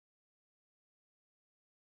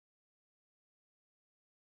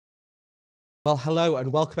Well, hello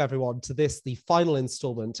and welcome everyone to this, the final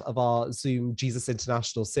installment of our Zoom Jesus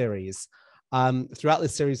International series. Throughout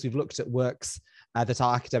this series, we've looked at works that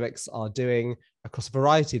our academics are doing across a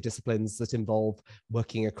variety of disciplines that involve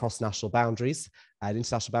working across national boundaries and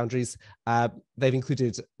international boundaries. They've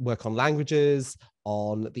included work on languages,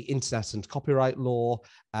 on the internet and copyright law,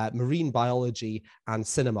 marine biology, and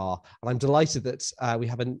cinema. And I'm delighted that we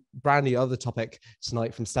have a brand new other topic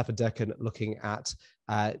tonight from Stefan Dercon looking at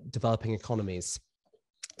developing economies.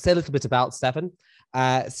 Say a little bit about Stefan.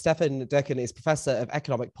 Stefan Dercon is Professor of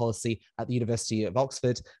Economic Policy at the University of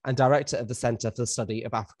Oxford and Director of the Centre for the Study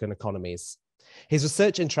of African Economies. His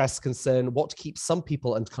research interests concern what keeps some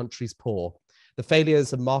people and countries poor, the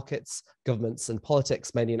failures of markets, governments, and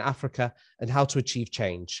politics, mainly in Africa, and how to achieve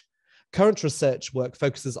change. Current research work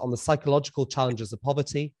focuses on the psychological challenges of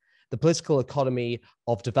poverty, the political economy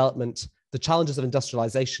of development, the challenges of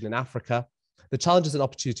industrialization in Africa, the challenges and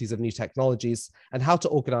opportunities of new technologies, and how to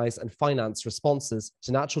organize and finance responses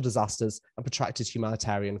to natural disasters and protracted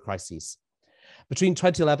humanitarian crises. Between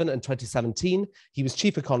 2011 and 2017, he was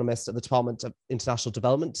Chief Economist at the Department of International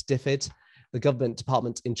Development, DFID, the government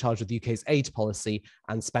department in charge of the UK's aid policy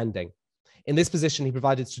and spending. In this position, he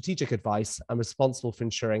provided strategic advice and responsible for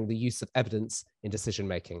ensuring the use of evidence in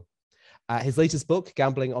decision-making. His latest book,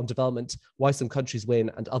 Gambling on Development, Why Some Countries Win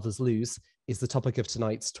and Others Lose, is the topic of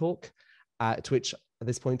tonight's talk. To which, at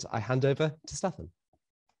this point, I hand over to Stefan.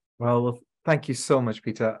 Well, thank you so much,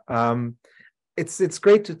 Peter. It's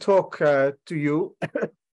great to talk to you.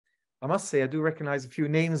 I must say, I do recognize a few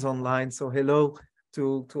names online, so hello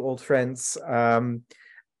to old friends. I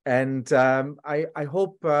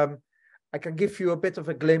hope I can give you a bit of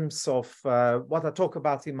a glimpse of what I talk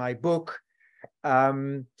about in my book,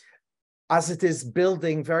 as it is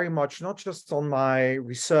building very much, not just on my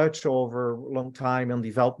research over a long time on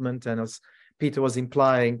development, and as Peter was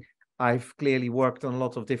implying, I've clearly worked on a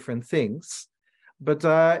lot of different things, but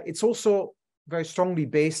it's also very strongly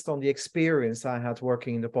based on the experience I had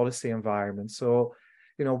working in the policy environment. So,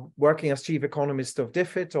 you know, working as Chief Economist of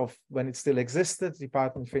DFID, of when it still existed,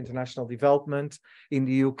 Department for International Development in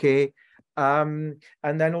the UK, and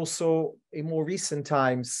then also in more recent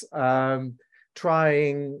times,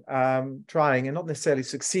 trying and not necessarily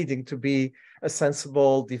succeeding to be a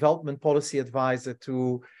sensible development policy advisor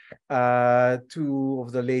to two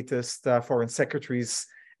of the latest foreign secretaries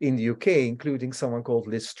in the UK, including someone called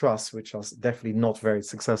Liz Truss, which was definitely not very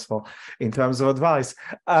successful in terms of advice.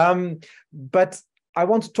 But I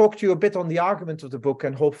want to talk to you a bit on the argument of the book,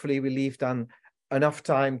 and hopefully we leave then enough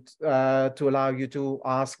time to allow you to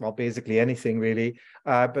ask, well, basically anything really,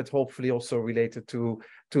 but hopefully also related to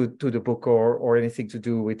the book or anything to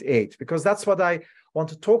do with aid, because that's what I want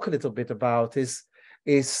to talk a little bit about is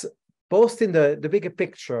both in the bigger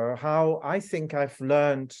picture, how I think I've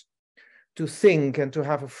learned to think and to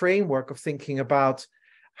have a framework of thinking about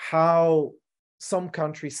how some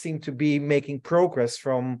countries seem to be making progress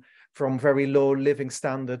from very low living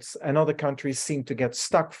standards, and other countries seem to get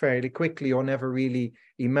stuck fairly quickly or never really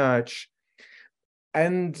emerge.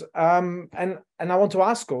 And I want to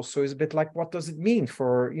ask also is a bit like, what does it mean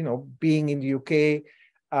for, you know, being in the UK,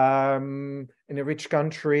 in a rich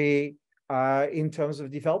country, in terms of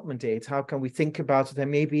development aid? How can we think about it, and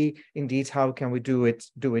maybe indeed how can we do it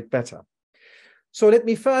better? So let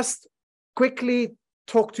me first quickly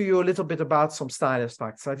talk to you a little bit about some stylus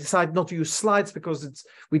facts. I decided not to use slides because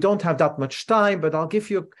we don't have that much time, but I'll give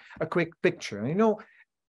you a quick picture. You know,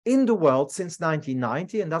 in the world since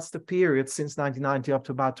 1990, and that's the period since 1990 up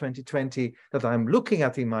to about 2020 that I'm looking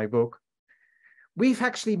at in my book, we've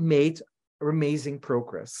actually made amazing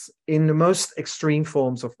progress in the most extreme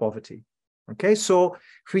forms of poverty. Okay, so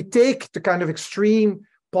if we take the kind of extreme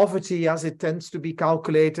poverty as it tends to be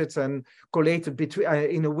calculated and collated between,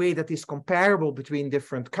 in a way that is comparable between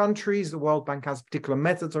different countries, the World Bank has particular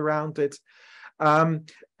methods around it. And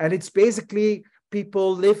it's basically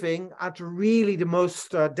people living at really the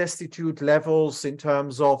most destitute levels in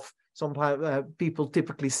terms of people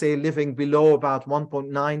typically say living below about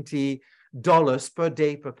 $1.90 per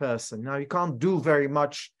day per person. Now, you can't do very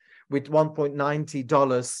much with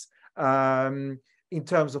 $1.90 in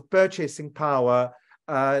terms of purchasing power.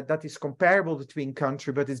 That is comparable between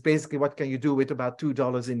countries, but it's basically what can you do with about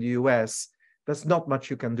 $2 in the US? There's not much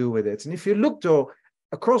you can do with it. And if you look though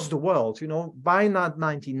across the world, you know, by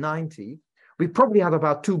 1990, we probably had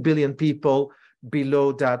about 2 billion people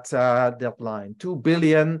below that line. 2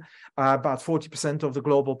 billion, about 40% of the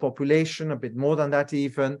global population, a bit more than that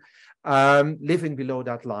even, living below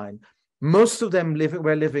that line. Most of them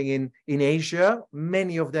were living in Asia,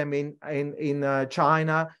 many of them in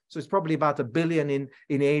China. So it's probably about 1 billion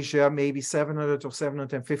in Asia, maybe 700 or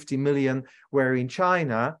 750 million were in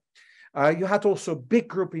China. You had also a big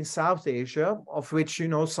group in South Asia, of which, you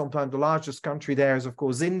know, sometimes the largest country there is, of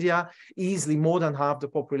course, India. Easily more than half the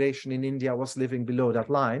population in India was living below that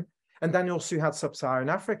line. And then also you had Sub-Saharan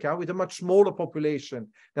Africa with a much smaller population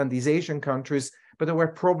than these Asian countries, but there were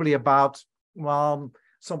probably about, well,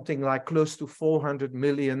 something like close to 400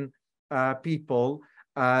 million people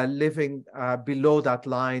living below that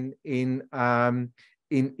line in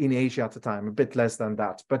Asia at the time, a bit less than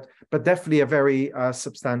that, but definitely a very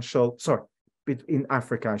substantial, in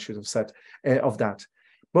Africa, I should have said, of that.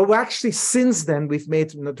 But we're actually, since then, we've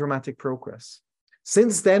made dramatic progress.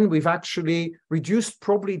 Since then, we've actually reduced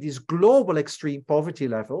probably these global extreme poverty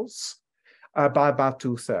levels by about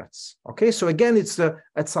 2/3. Okay, so again, it's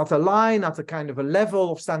at a line, at a kind of a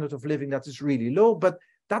level of standard of living that is really low, but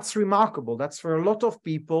that's remarkable. That's for a lot of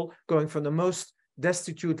people going from the most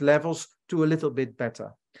destitute levels to a little bit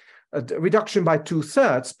better. A reduction by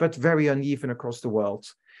 2/3, but very uneven across the world.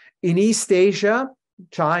 In East Asia,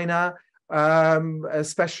 China,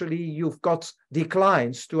 especially, you've got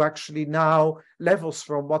declines to actually now levels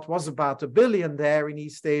from what was about 1 billion there in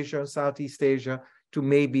East Asia and Southeast Asia to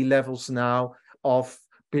maybe levels now of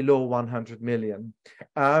below 100 million.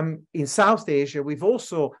 In South Asia, we've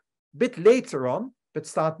also, a bit later on, but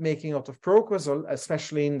start making a lot of progress,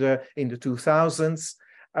 especially in the 2000s.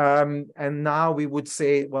 And now we would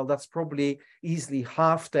say, well, that's probably easily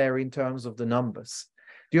half there in terms of the numbers.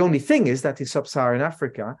 The only thing is that in Sub-Saharan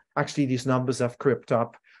Africa, actually these numbers have crept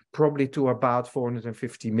up probably to about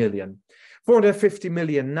 450 million. 450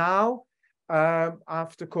 million now,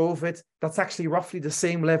 after COVID, that's actually roughly the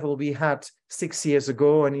same level we had 6 years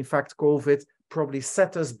ago. And in fact, COVID probably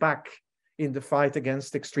set us back in the fight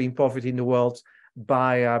against extreme poverty in the world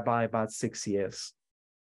by about 6 years.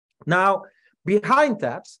 Now, behind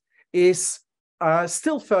that is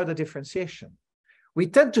still further differentiation. We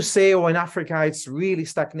tend to say, oh, in Africa, it's really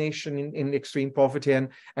stagnation in extreme poverty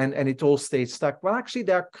and it all stays stuck. Well, actually,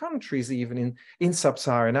 there are countries even in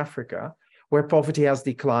Sub-Saharan Africa where poverty has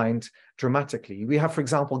declined dramatically. We have, for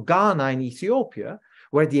example, Ghana and Ethiopia,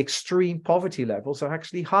 where the extreme poverty levels are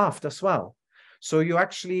actually halved as well. So you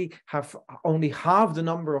actually have only half the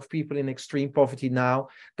number of people in extreme poverty now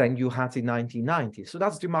than you had in 1990. So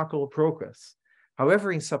that's remarkable progress.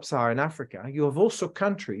 However, in Sub-Saharan Africa, you have also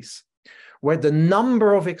countries where the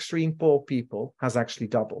number of extreme poor people has actually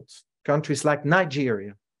doubled. Countries like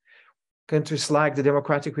Nigeria, countries like the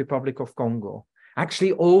Democratic Republic of Congo,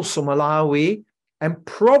 actually also Malawi, and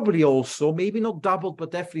probably also, maybe not doubled,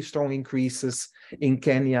 but definitely strong increases in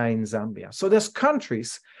Kenya and Zambia. So there's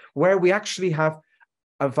countries where we actually have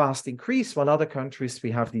a vast increase, while other countries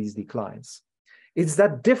we have these declines. It's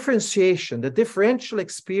that differentiation, the differential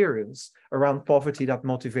experience around poverty that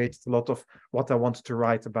motivates a lot of what I wanted to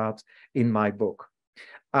write about in my book.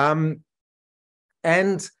 And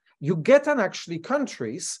you get on actually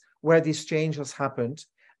countries where this change has happened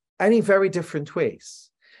and in very different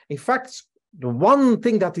ways. In fact, the one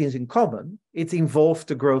thing that is in common, it involved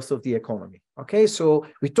the growth of the economy. Okay, so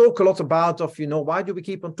we talk a lot about why do we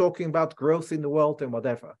keep on talking about growth in the world and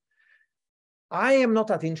whatever. I am not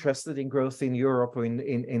that interested in growth in Europe or in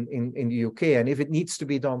the UK. And if it needs to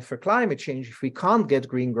be done for climate change, if we can't get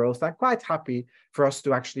green growth, I'm quite happy for us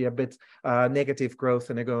to actually a bit negative growth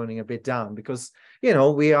and going a bit down because,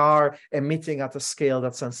 we are emitting at a scale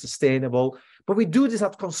that's unsustainable. But we do this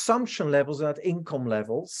at consumption levels and at income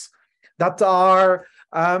levels that are,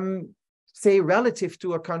 say, relative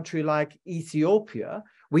to a country like Ethiopia.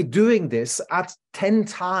 We're doing this at 10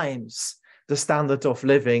 times the standard of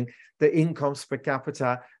living, the incomes per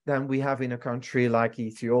capita than we have in a country like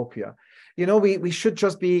Ethiopia. We should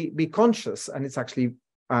just be conscious, and it's actually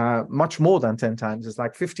much more than 10 times. It's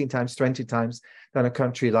like 15 times, 20 times than a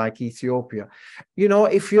country like Ethiopia.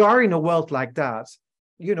 If you are in a world like that,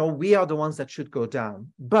 we are the ones that should go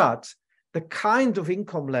down. But the kind of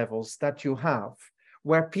income levels that you have,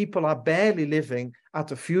 where people are barely living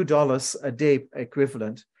at a few dollars a day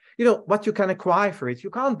equivalent, what you can acquire for it,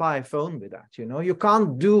 you can't buy a phone with that, you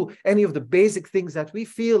can't do any of the basic things that we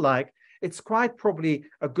feel like it's quite probably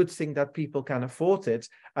a good thing that people can afford it,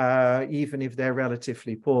 even if they're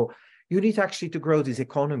relatively poor. You need actually to grow these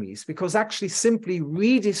economies because actually simply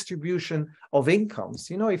redistribution of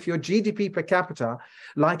incomes, if your GDP per capita,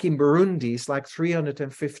 like in Burundi, is like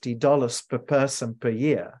 $350 per person per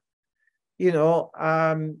year, if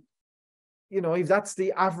that's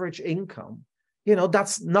the average income,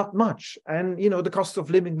 that's not much. And, the cost of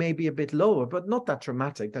living may be a bit lower, but not that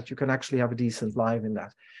dramatic that you can actually have a decent life in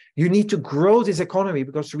that. You need to grow this economy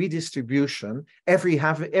because redistribution,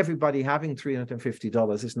 everybody having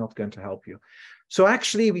 $350 is not going to help you. So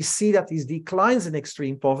actually, we see that these declines in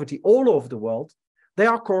extreme poverty all over the world, they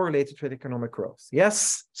are correlated with economic growth.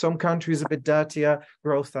 Yes, some countries a bit dirtier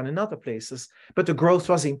growth than in other places, but the growth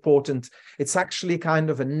was important. It's actually kind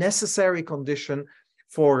of a necessary condition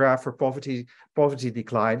for poverty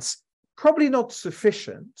declines. Probably not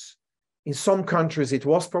sufficient. In some countries, it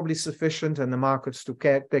was probably sufficient, and the markets took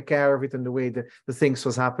take care of it in the way the things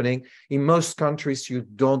was happening. In most countries, you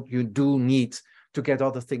do need to get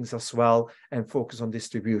other things as well and focus on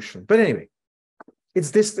distribution. But anyway,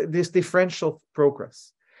 it's this differential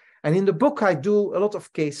progress. And in the book, I do a lot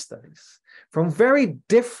of case studies from very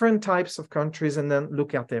different types of countries and then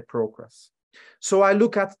look at their progress. So I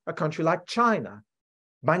look at a country like China,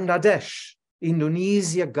 Bangladesh,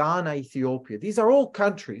 Indonesia, Ghana, Ethiopia. These are all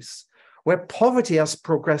countries where poverty has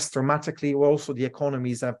progressed dramatically, where also the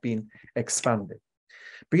economies have been expanding.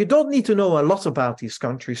 But you don't need to know a lot about these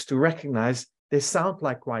countries to recognize they sound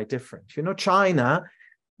like quite different. China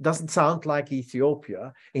doesn't sound like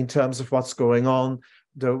Ethiopia in terms of what's going on,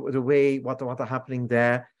 the way, what are happening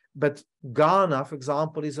there. But Ghana, for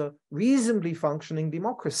example, is a reasonably functioning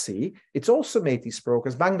democracy. It's also made this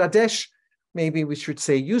progress. Bangladesh, maybe we should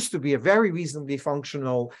say, used to be a very reasonably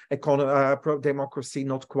functional democracy,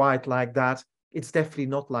 not quite like that. It's definitely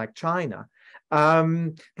not like China.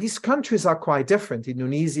 These countries are quite different.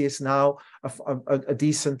 Indonesia is now a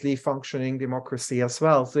decently functioning democracy as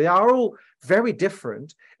well. So they are all very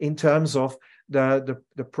different in terms of the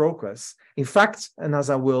progress. In fact, and as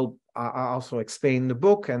I will also explain in the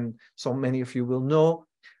book, and so many of you will know,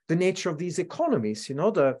 the nature of these economies.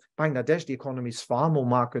 The Bangladesh, the economy is far more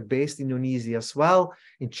market-based, Indonesia as well.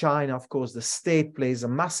 In China, of course, the state plays a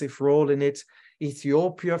massive role in it.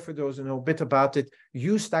 Ethiopia, for those who know a bit about it,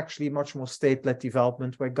 used actually much more state-led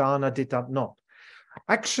development, where Ghana did that not.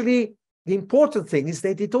 Actually, the important thing is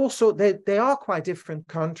they are quite different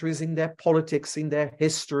countries in their politics, in their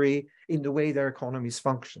history, in the way their economies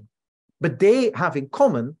function. But they have in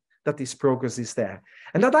common that this progress is there.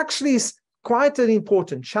 And that actually is quite an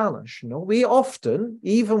important challenge. We often,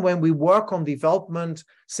 even when we work on development,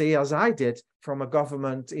 say as I did from a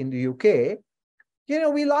government in the UK,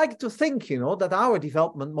 we like to think, that our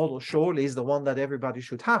development model surely is the one that everybody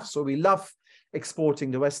should have. So we love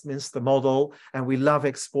exporting the Westminster model, and we love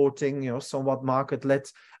exporting, somewhat market-led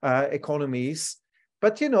economies.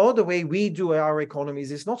 But, the way we do our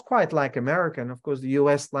economies is not quite like America. And of course, the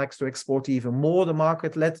US likes to export even more the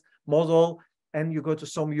market-led model. And you go to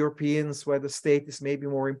some Europeans where the state is maybe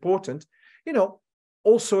more important.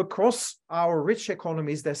 Also across our rich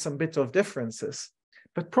economies, there's some bit of differences,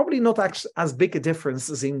 but probably not as big a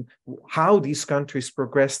differences in how these countries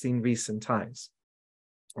progressed in recent times.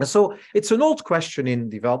 And so it's an old question in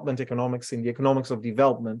development economics, in the economics of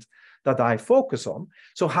development, that I focus on.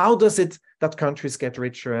 So how does it that countries get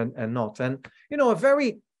richer and not? And, a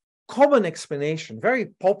very common explanation, very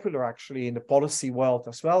popular actually in the policy world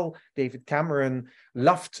as well. David Cameron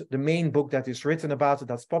loved the main book that is written about it,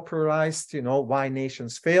 that's popularized, Why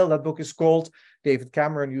Nations Fail, that book is called. David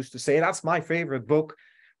Cameron used to say, that's my favorite book.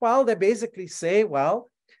 Well, they basically say, well,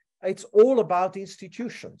 it's all about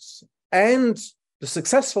institutions. And the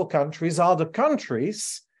successful countries are the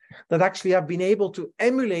countries that actually have been able to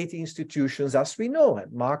emulate institutions as we know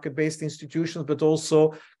it, market-based institutions, but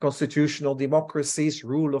also constitutional democracies,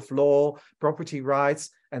 rule of law, property rights,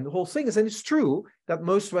 and the whole thing is. And it's true that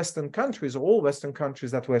most Western countries, or all Western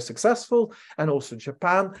countries that were successful, and also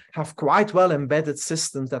Japan, have quite well embedded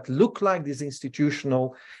systems that look like this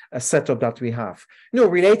institutional setup that we have.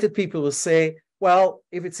 Related people will say, well,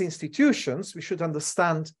 if it's institutions, we should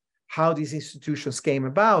understand how these institutions came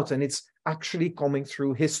about, and it's actually coming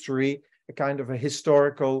through history, a kind of a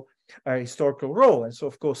historical role. And so,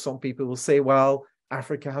 of course, some people will say, well,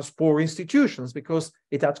 Africa has poor institutions because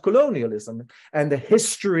it had colonialism, and the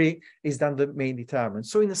history is then the main determinant.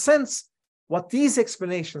 So in a sense, what these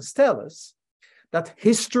explanations tell us, that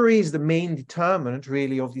history is the main determinant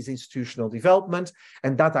really of this institutional development,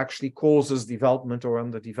 and that actually causes development or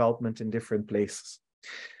underdevelopment in different places.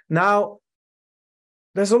 Now,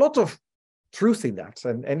 there's a lot of truth in that,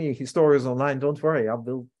 and any historians online, don't worry, I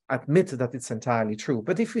will admit that it's entirely true.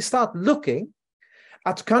 But if we start looking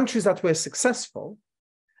at countries that were successful,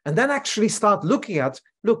 and then actually start looking at,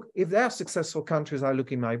 look, if there are successful countries I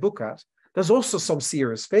look in my book at, there's also some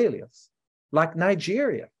serious failures, like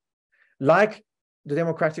Nigeria, like the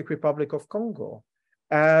Democratic Republic of Congo,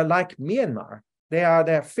 like Myanmar.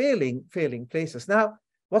 They're failing places. Now,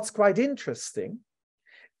 what's quite interesting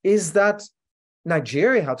is that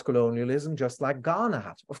Nigeria had colonialism just like Ghana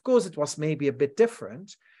had. Of course, it was maybe a bit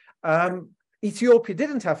different. Ethiopia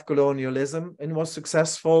didn't have colonialism and was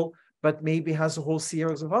successful, but maybe has a whole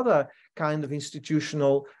series of other kind of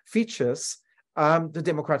institutional features. The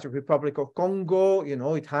Democratic Republic of Congo,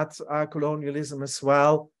 it had colonialism as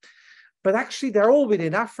well. But actually, they're all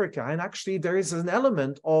within Africa. And actually, there is an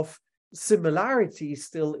element of similarity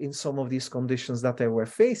still in some of these conditions that they were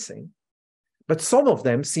facing. But some of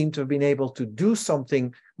them seem to have been able to do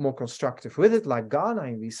something more constructive with it, like Ghana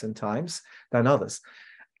in recent times, than others.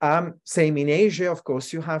 Same in Asia, of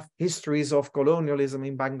course, you have histories of colonialism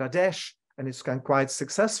in Bangladesh, and it's quite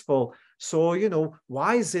successful. So,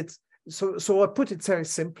 why is it? So I put it very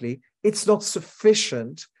simply, it's not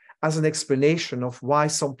sufficient as an explanation of why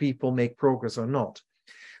some people make progress or not.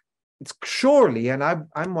 It's surely, and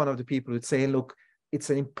I'm one of the people who'd say, look, it's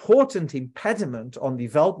an important impediment on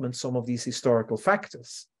development, some of these historical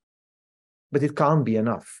factors, but it can't be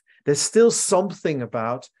enough. There's still something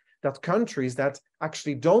about that countries that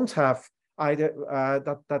actually don't have either,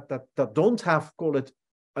 that don't have, call it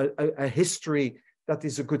a history that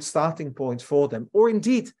is a good starting point for them, or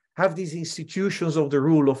indeed have these institutions of the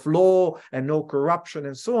rule of law and no corruption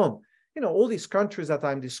and so on. All these countries that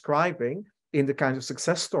I'm describing in the kind of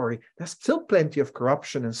success story, there's still plenty of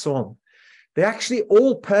corruption and so on. They're actually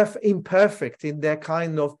all imperfect in their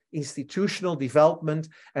kind of institutional development,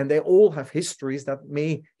 and they all have histories that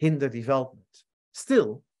may hinder development.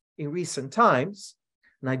 Still, in recent times,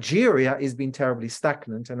 Nigeria has been terribly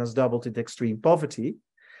stagnant and has doubled in extreme poverty.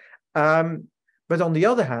 But on the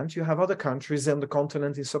other hand, you have other countries on the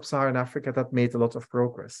continent in sub-Saharan Africa that made a lot of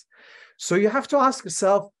progress. So you have to ask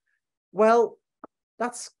yourself, well,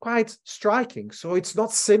 that's quite striking. So it's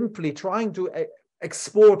not simply trying to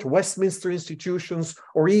export Westminster institutions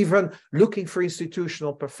or even looking for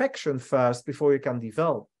institutional perfection first before you can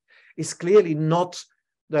develop. It's clearly not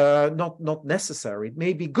necessary. It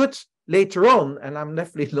may be good later on, and I'm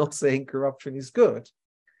definitely not saying corruption is good,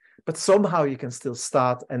 but somehow you can still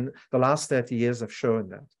start, and the last 30 years have shown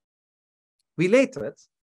that. Related,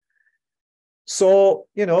 so,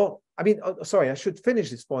 I should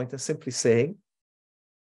finish this point by simply saying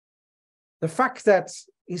the fact that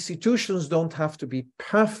institutions don't have to be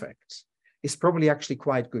perfect is probably actually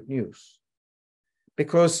quite good news,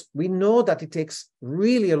 because we know that it takes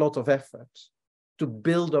really a lot of effort to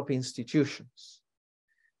build up institutions.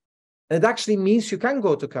 And it actually means you can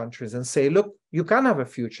go to countries and say, look, you can have a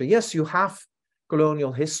future. Yes, you have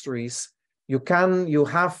colonial histories. You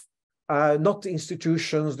have not the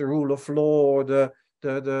institutions, the rule of law, or the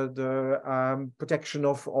protection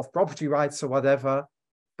of property rights or whatever.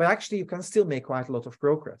 But actually, you can still make quite a lot of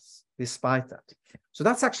progress despite that. So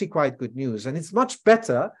that's actually quite good news. And it's much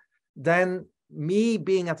better than me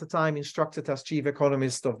being at the time instructed as chief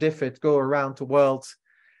economist of DFID, go around the world.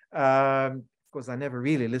 Of course, I never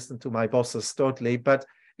really listened to my bosses totally, but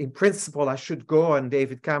in principle, I should go, and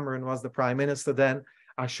David Cameron was the prime minister then.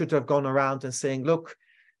 I should have gone around and saying, look,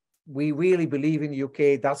 we really believe in the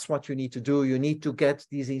UK. That's what you need to do. You need to get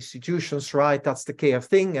these institutions right. That's the key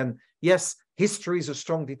thing. And yes, history is a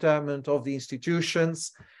strong determinant of the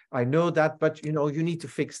institutions. I know that, but you need to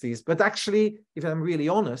fix these. But actually, if I'm really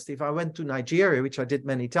honest, if I went to Nigeria, which I did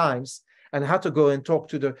many times, and had to go and talk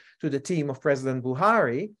to the team of President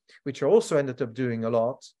Buhari, which I also ended up doing a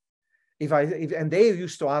lot, and they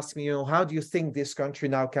used to ask me, how do you think this country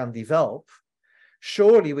now can develop?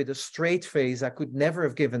 Surely with a straight face, I could never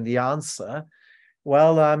have given the answer.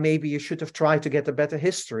 Well, maybe you should have tried to get a better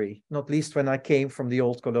history, not least when I came from the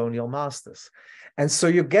old colonial masters. And so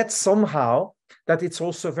you get somehow that it's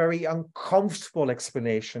also a very uncomfortable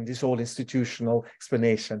explanation, this whole institutional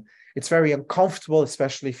explanation. It's very uncomfortable,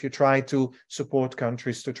 especially if you try to support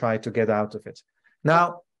countries to try to get out of it.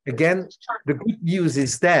 Now, again, the good news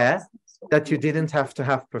is there that you didn't have to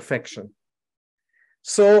have perfection.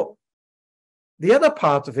 So the other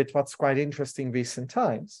part of it, what's quite interesting in recent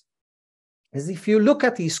times, is if you look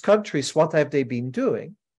at these countries, what have they been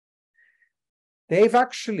doing? They've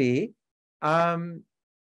actually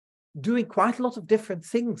doing quite a lot of different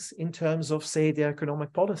things in terms of, say, their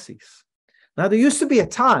economic policies. Now, there used to be a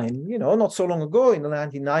time, not so long ago in the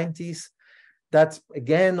 1990s, that,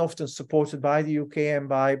 again, often supported by the UK and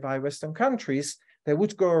by Western countries, they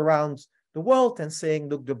would go around the world and saying,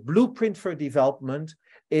 look, the blueprint for development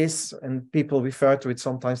is, and people refer to it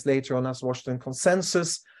sometimes later on as Washington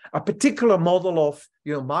Consensus, a particular model of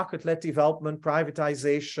market-led development,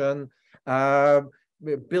 privatization,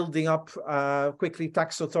 building up quickly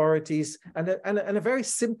tax authorities, and a very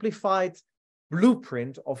simplified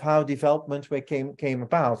blueprint of how development came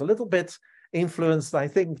about. A little bit influenced, I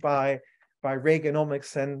think, by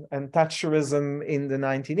Reaganomics and Thatcherism in the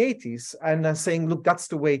 1980s, and saying, look, that's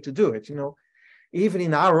the way to do it. You know, even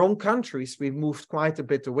in our own countries, we've moved quite a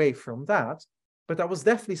bit away from that. But that was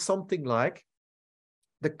definitely something like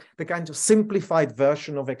the kind of simplified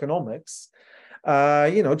version of economics.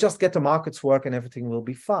 You know, just get the markets work and everything will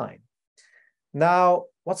be fine. Now,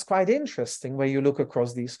 what's quite interesting when you look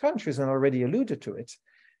across these countries, and I already alluded to it,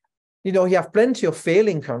 you know, you have plenty of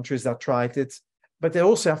failing countries that tried it, but they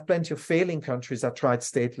also have plenty of failing countries that tried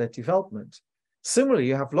state-led development. Similarly,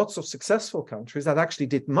 you have lots of successful countries that actually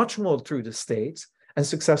did much more through the state and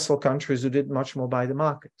successful countries who did much more by the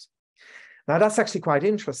market. Now, that's actually quite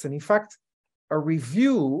interesting. In fact, a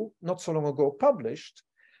review not so long ago published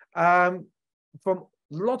from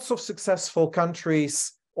lots of successful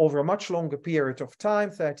countries over a much longer period of time,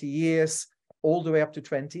 30 years, all the way up to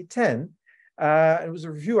 2010. It was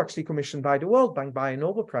a review actually commissioned by the World Bank by a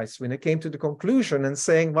Nobel Prize winner, came to the conclusion and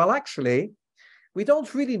saying, well, actually, we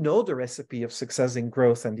don't really know the recipe of success in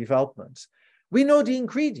growth and development. We know the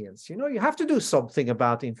ingredients. You know, you have to do something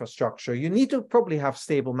about infrastructure. You need to probably have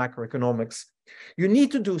stable macroeconomics. You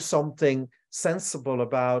need to do something sensible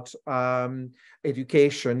about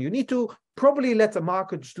education. You need to probably let the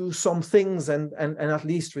markets do some things and at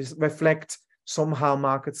least reflect somehow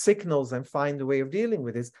market signals and find a way of dealing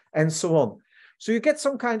with this, and so on. So you get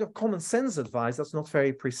some kind of common sense advice that's not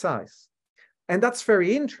very precise. And that's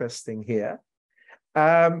very interesting here,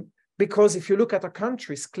 because if you look at the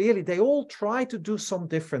countries, clearly they all try to do some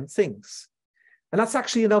different things. And that's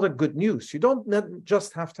actually another good news. You don't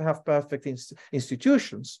just have to have perfect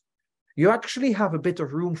institutions. You actually have a bit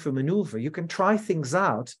of room for maneuver. You can try things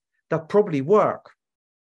out that probably work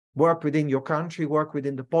within your country, work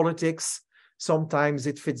within the politics. Sometimes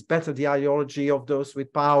it fits better the ideology of those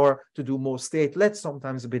with power to do more state-led,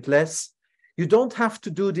 sometimes a bit less. You don't have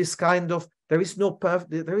to do this kind of, there is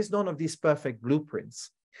none of these perfect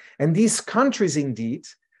blueprints. And these countries indeed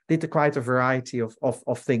did quite a variety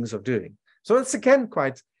of things of doing. So that's again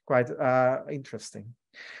quite interesting.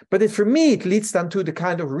 But for me, it leads then to the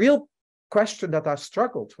kind of real question that I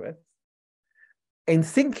struggled with in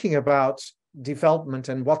thinking about development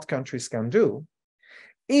and what countries can do.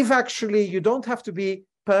 If actually you don't have to be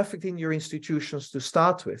perfect in your institutions to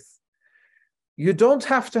start with, you don't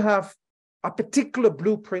have to have a particular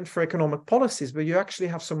blueprint for economic policies, but you actually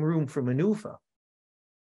have some room for maneuver.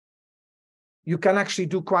 You can actually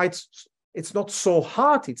do it's not so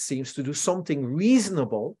hard, it seems, to do something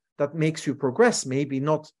reasonable that makes you progress. Maybe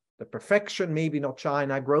not the perfection, maybe not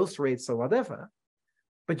China growth rates or whatever,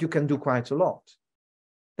 but you can do quite a lot.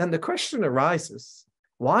 Then the question arises,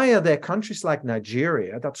 why are there countries like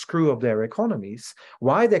Nigeria that screw up their economies?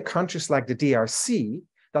 Why are there countries like the DRC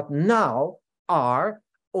that now are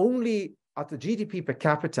only at the GDP per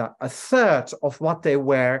capita a third of what they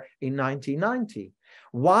were in 1990?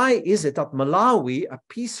 Why is it that Malawi, a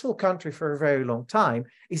peaceful country for a very long time,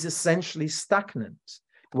 is essentially stagnant?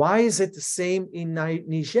 Why is it the same in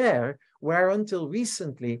Niger, where until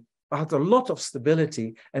recently had a lot of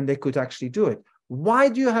stability and they could actually do it? Why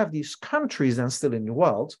do you have these countries and still in the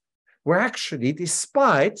world where actually,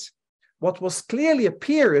 despite what was clearly a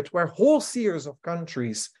period where whole series of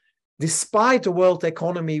countries, despite the world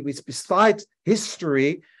economy, despite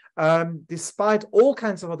history, despite all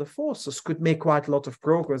kinds of other forces, could make quite a lot of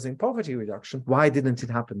progress in poverty reduction? Why didn't it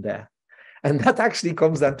happen there? And that actually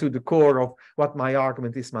comes down to the core of what my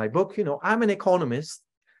argument is, my book. You know, I'm an economist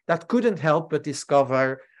that couldn't help but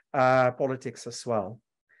discover politics as well.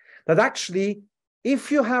 That actually,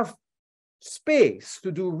 if you have space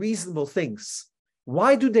to do reasonable things,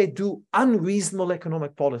 why do they do unreasonable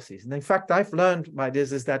economic policies? And in fact, I've learned by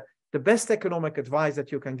this is that the best economic advice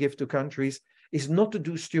that you can give to countries is not to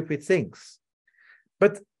do stupid things.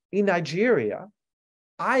 But in Nigeria,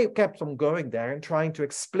 I kept on going there and trying to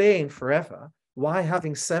explain forever why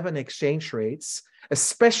having 7 exchange rates,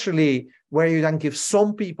 especially where you then give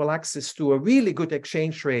some people access to a really good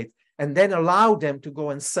exchange rate and then allow them to go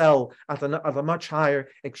and sell at a much higher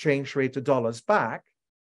exchange rate to dollars back,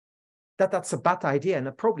 that's a bad idea. And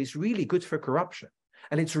it probably is really good for corruption.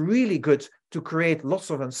 And it's really good to create lots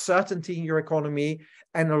of uncertainty in your economy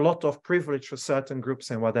and a lot of privilege for certain groups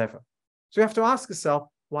and whatever. So you have to ask yourself,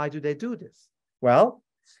 why do they do this? Well,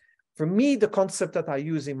 for me, the concept that I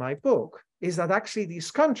use in my book is that actually these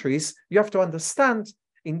countries, you have to understand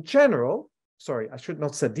in general, sorry, I should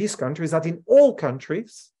not say these countries, that in all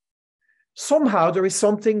countries, somehow there is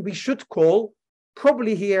something we should call,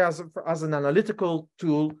 probably here as an analytical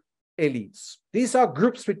tool, elites. These are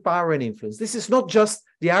groups with power and influence. This is not just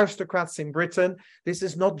the aristocrats in Britain. This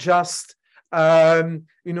is not just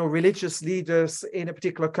religious leaders in a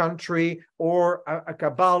particular country or a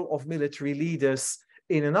cabal of military leaders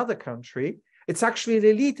in another country. It's actually the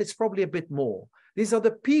elite. It's probably a bit more. These are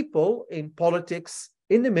the people in politics,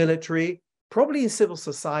 in the military, probably in civil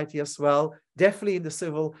society as well, definitely in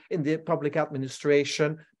the public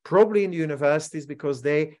administration, probably in the universities because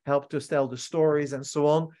they help to tell the stories and so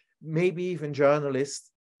on, maybe even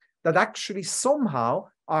journalists that actually somehow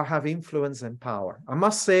have influence and power. I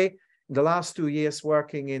must say, in the last 2 years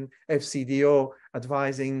working in FCDO,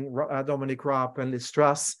 advising Dominic Raab and Liz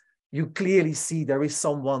Truss, you clearly see there is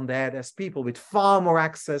someone there. There's people with far more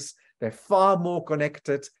access, they're far more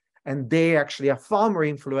connected, and they actually are far more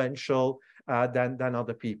influential than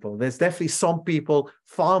other people. There's definitely some people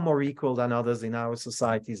far more equal than others in our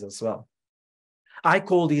societies as well. I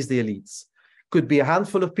call these the elites. Could be a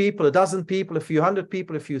handful of people, a dozen people, a few hundred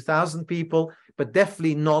people, a few thousand people, but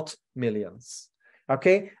definitely not millions.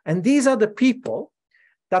 Okay? And these are the people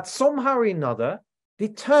that somehow or another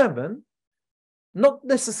determine not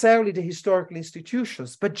necessarily the historical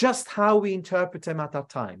institutions, but just how we interpret them at that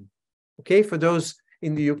time. Okay? For those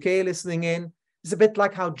in the UK listening in, it's a bit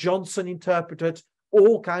like how Johnson interpreted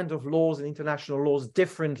all kinds of laws and international laws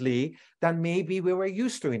differently than maybe we were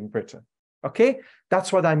used to in Britain. Okay,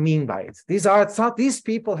 that's what I mean by it. These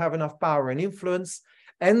people have enough power and influence,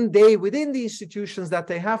 and they, within the institutions that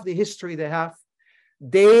they have, the history they have,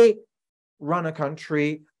 they run a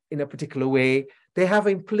country in a particular way. They have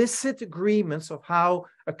implicit agreements of how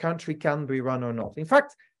a country can be run or not. In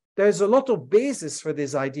fact, there's a lot of basis for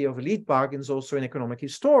this idea of elite bargains also in economic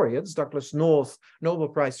historians. Douglas North, Nobel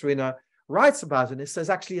Prize winner, writes about it. And it says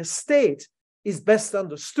actually a state is best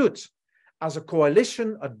understood as a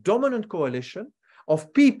coalition, a dominant coalition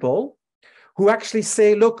of people who actually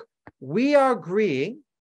say, look, we are agreeing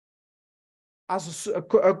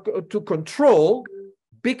to control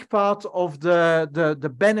big part of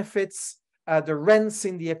the benefits, the rents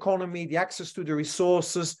in the economy, the access to the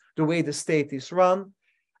resources, the way the state is run,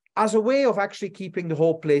 as a way of actually keeping the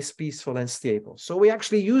whole place peaceful and stable. So we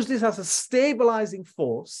actually use this as a stabilizing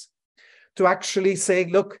force to actually say,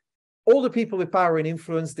 look, all the people with power and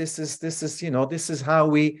influence, this is how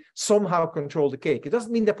we somehow control the cake. It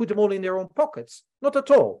doesn't mean they put them all in their own pockets, not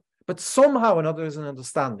at all. But somehow or another is an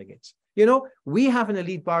understanding it. You know, we have an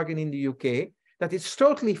elite bargain in the UK that it's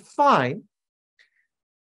totally fine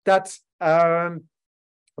that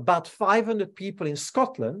about 500 people in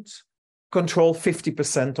Scotland control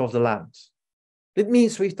 50% of the land. It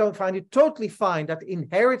means we don't find it totally fine that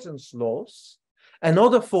inheritance laws and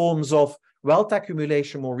other forms of wealth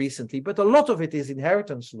accumulation more recently, but a lot of it is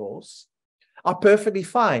inheritance laws, are perfectly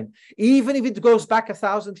fine. Even if it goes back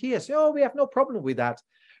 1,000 years, we have no problem with that.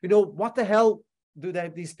 You know, what the hell do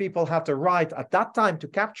these people have the right at that time to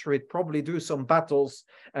capture it, probably through some battles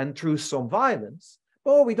and through some violence?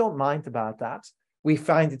 Oh, we don't mind about that. We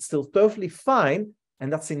find it still totally fine.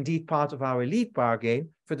 And that's indeed part of our elite bargain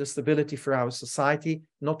for the stability for our society,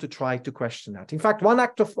 not to try to question that. In fact, one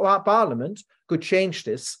act of our parliament could change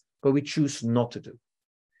this, but we choose not to do.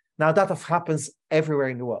 Now, that happens everywhere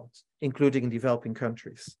in the world, including in developing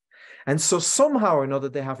countries. And so somehow or another,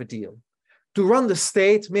 they have a deal. To run the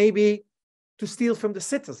state, maybe to steal from the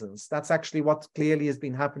citizens. That's actually what clearly has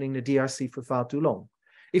been happening in the DRC for far too long.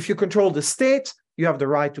 If you control the state, you have the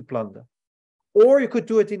right to plunder. Or you could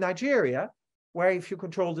do it in Nigeria, where if you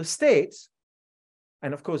control the state,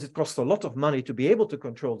 and of course it costs a lot of money to be able to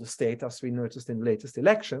control the state, as we noticed in the latest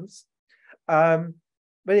elections,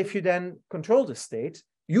 but if you then control the state,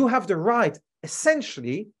 you have the right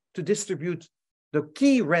essentially to distribute the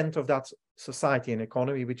key rent of that society and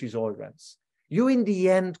economy, which is oil rents. You in the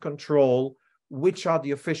end control which are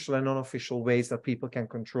the official and unofficial ways that people can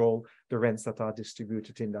control the rents that are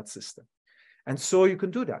distributed in that system. And so you can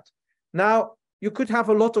do that. Now, you could have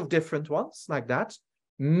a lot of different ones like that.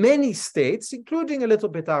 Many states, including a little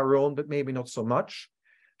bit our own, but maybe not so much,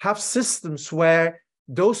 have systems where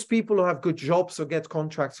those people who have good jobs or get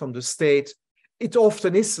contracts from the state, it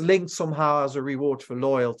often is linked somehow as a reward for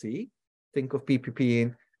loyalty. Think of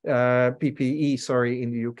PPE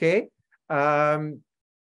in the UK.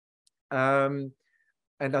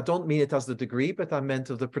 And I don't mean it as the degree, but I meant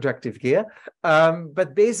of the productive gear.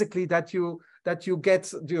 But basically that you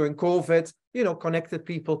get during COVID, connected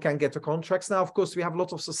people can get the contracts. Now, of course, we have a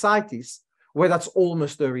lot of societies where that's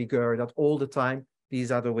almost de rigueur, that all the time,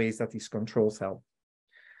 these are the ways that these controls help.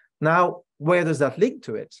 Now, where does that link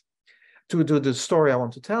to it? To the story I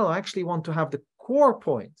want to tell, I actually want to have the core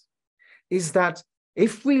point is that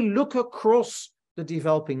if we look across the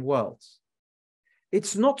developing world,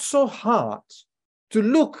 it's not so hard to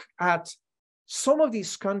look at some of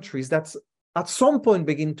these countries that at some point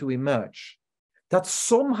begin to emerge. that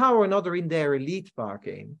somehow or another in their elite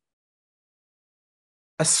bargain,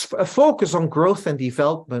 a focus on growth and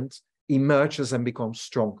development emerges and becomes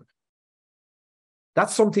stronger.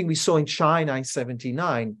 That's something we saw in China in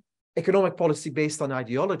 1979. Economic policy based on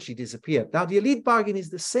ideology disappeared. Now, the elite bargain is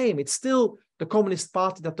the same. It's still the Communist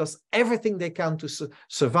Party that does everything they can to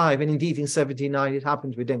survive. And indeed, in 1979, it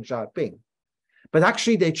happened with Deng Xiaoping. But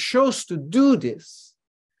actually, they chose to do this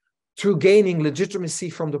through gaining legitimacy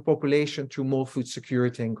from the population through more food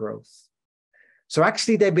security and growth. So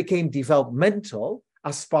actually, they became developmental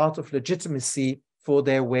as part of legitimacy for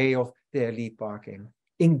their way of their elite bargain.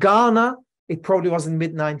 In Ghana, it probably was in the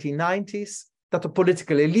mid-1990s that the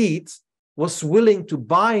political elite was willing to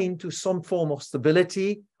buy into some form of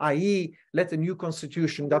stability, i.e., let the new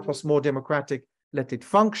constitution that was more democratic, let it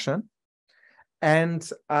function. And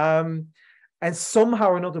somehow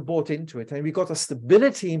or another bought into it. And we got a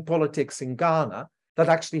stability in politics in Ghana that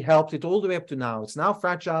actually helped it all the way up to now. It's now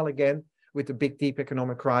fragile again with the big, deep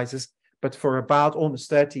economic crisis. But for about almost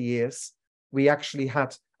 30 years, we actually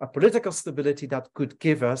had a political stability that could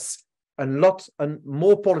give us a lot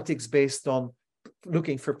more politics based on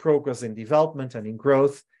looking for progress in development and in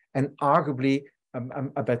growth, and arguably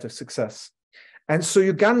a better success. And so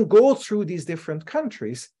you can go through these different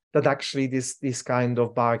countries that actually these kind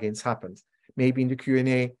of bargains happened. Maybe in the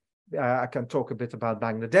Q&A, I can talk a bit about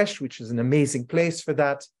Bangladesh, which is an amazing place for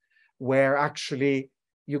that, where actually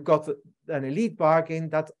you got an elite bargain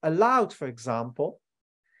that allowed, for example,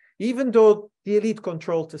 even though the elite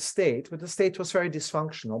controlled the state, but the state was very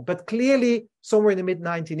dysfunctional, but clearly somewhere in the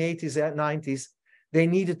mid-1980s and 90s, they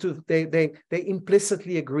needed to, they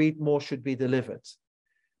implicitly agreed more should be delivered.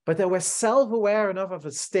 But they were self-aware enough of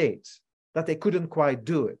a state that they couldn't quite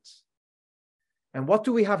do it. And what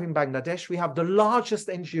do we have in Bangladesh? We have the largest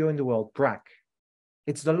NGO in the world, BRAC.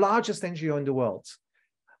 It's the largest NGO in the world,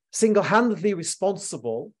 single-handedly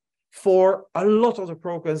responsible for a lot of the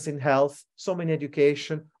programs in health, some in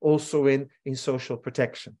education, also in social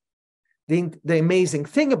protection. The amazing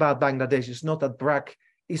thing about Bangladesh is not that BRAC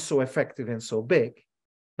is so effective and so big,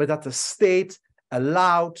 but that the state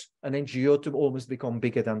allowed an NGO to almost become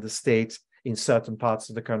bigger than the state in certain parts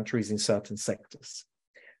of the countries, in certain sectors.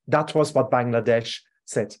 That was what Bangladesh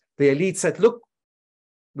said. The elite said, look,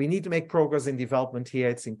 we need to make progress in development here.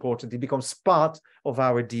 It's important. It becomes part of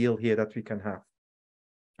our deal here that we can have.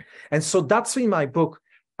 And so that's in my book.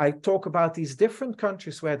 I talk about these different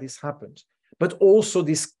countries where this happened, but also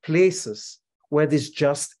these places where this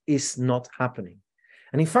just is not happening.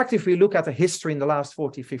 And in fact, if we look at the history in the last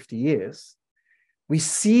 40, 50 years, we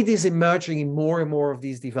see this emerging in more and more of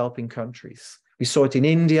these developing countries. We saw it in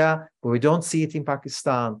India, but we don't see it in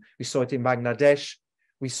Pakistan. We saw it in Bangladesh.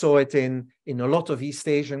 We saw it in a lot of East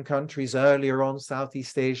Asian countries earlier on,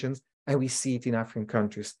 Southeast Asians, and we see it in African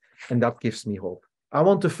countries. And that gives me hope. I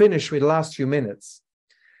want to finish with the last few minutes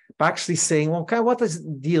by actually saying, okay, what does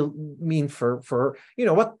the deal mean for you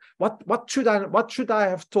know, what should I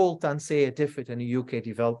have told Tansei DFID and the UK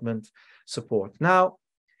development support? Now,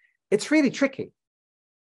 it's really tricky,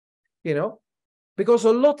 you know, because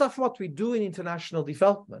a lot of what we do in international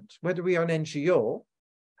development, whether we are an NGO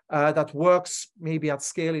that works maybe at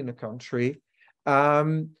scale in a country,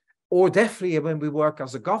 or definitely when we work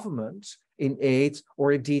as a government in aid,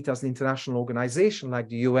 or indeed as an international organization like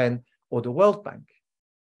the UN or the World Bank,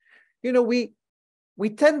 you know, we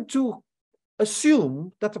tend to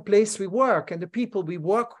assume that the place we work and the people we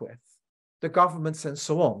work with, the governments and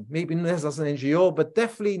so on, maybe not as an NGO, but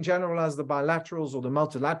definitely in general as the bilaterals or the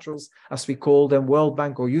multilaterals, as we call them, World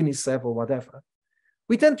Bank or UNICEF or whatever,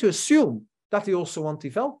 we tend to assume that they also want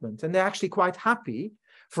development, and they're actually quite happy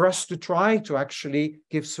for us to try to actually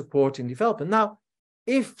give support in development. Now,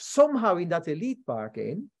 if somehow in that elite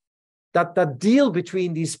bargain, that deal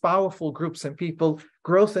between these powerful groups and people,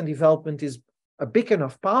 growth and development is a big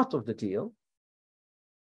enough part of the deal,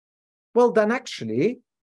 well, then actually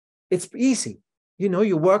it's easy. You know,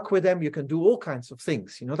 you work with them, you can do all kinds of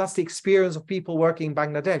things. You know, that's the experience of people working in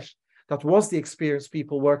Bangladesh. That was the experience of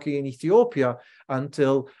people working in Ethiopia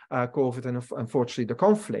until COVID and unfortunately the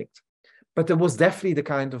conflict. But there was definitely the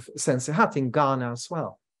kind of sense it had in Ghana as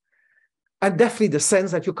well. And definitely the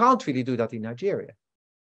sense that you can't really do that in Nigeria.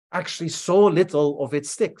 Actually, so little of it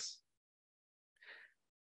sticks.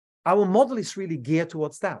 Our model is really geared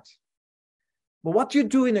towards that. But what do you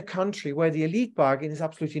do in a country where the elite bargain is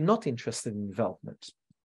absolutely not interested in development?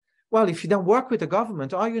 Well, if you then work with the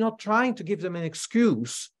government, are you not trying to give them an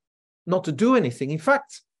excuse not to do anything? In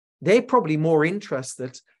fact, they're probably more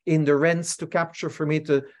interested in the rents to capture from it,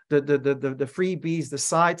 the freebies, the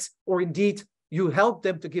sites, or indeed you help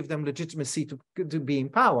them to give them legitimacy to be in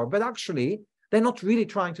power. But actually, They're not really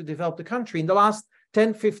trying to develop the country. In the last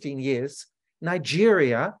 10, 15 years,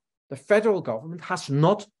 Nigeria, the federal government, has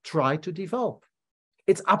not tried to develop.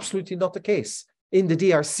 It's absolutely not the case. In the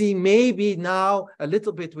DRC, maybe now a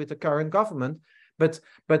little bit with the current government, but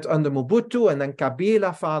under Mobutu and then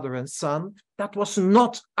Kabila, father and son, that was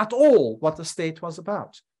not at all what the state was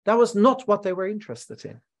about. That was not what they were interested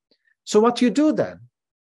in. So what do you do then?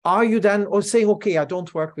 Are you then saying, okay, I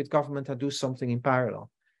don't work with government, I do something in parallel?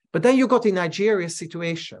 But then you got in Nigeria's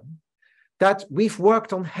situation that we've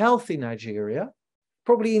worked on health in Nigeria,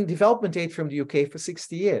 probably in development aid from the UK for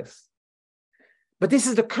 60 years. But this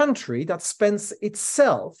is the country that spends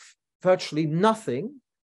itself virtually nothing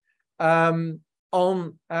on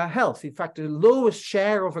health. In fact, the lowest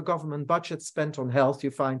share of a government budget spent on health,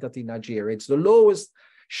 you find that in Nigeria. It's the lowest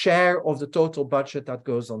share of the total budget that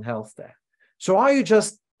goes on health there. So are you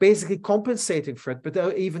just basically compensating for it,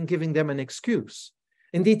 but even giving them an excuse?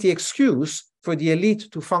 Indeed, the excuse for the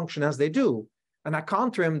elite to function as they do. And I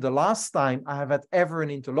can't remember the last time I have had ever an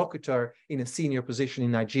interlocutor in a senior position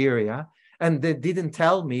in Nigeria, and they didn't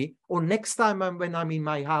tell me, or next time when I'm in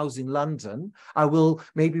my house in London,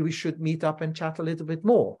 maybe we should meet up and chat a little bit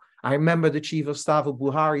more. I remember the chief of staff of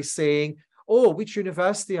Buhari saying, oh, which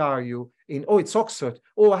university are you in? Oh, it's Oxford.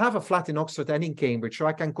 Oh, I have a flat in Oxford and in Cambridge, so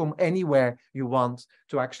I can come anywhere you want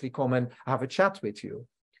to actually come and have a chat with you.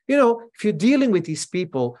 You know, if you're dealing with these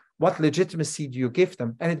people, what legitimacy do you give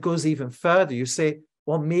them? And it goes even further. You say,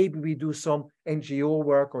 well, maybe we do some NGO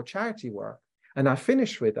work or charity work. And I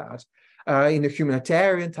finish with that. In a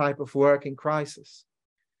humanitarian type of work in crisis.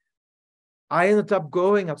 I ended up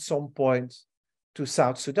going at some point to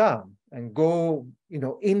South Sudan and go,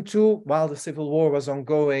 while the civil war was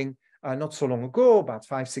ongoing, not so long ago, about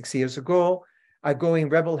 5, 6 years ago, I go in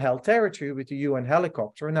rebel-held territory with the UN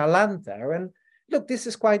helicopter and I land there. And look, this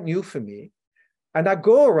is quite new for me. And I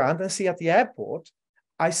go around and see at the airport,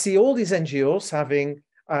 I see all these NGOs having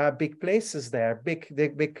big places there, big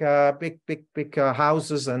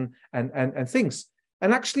houses and things,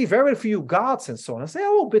 and actually very few guards and so on. I say,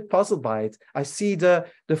 oh, a bit puzzled by it. I see the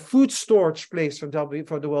food storage place for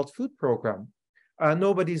the World Food Program.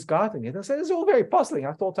 Nobody's guarding it. I say, it's all very puzzling.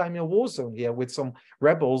 I thought I'm in a war zone here with some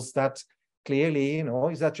rebels that clearly,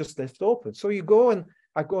 is that just left open? So I go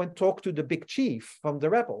and talk to the big chief from the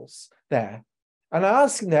rebels there, and I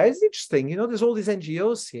ask him there, it's interesting, there's all these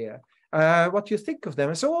NGOs here. What do you think of them?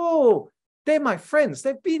 I say, oh, they're my friends.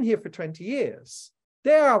 They've been here for 20 years.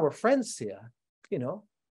 They're our friends here.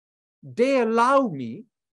 They allow me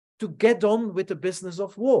to get on with the business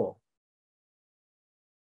of war.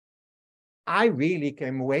 I really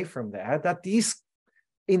came away from there that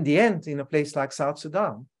in the end, in a place like South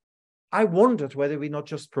Sudan, I wondered whether we're not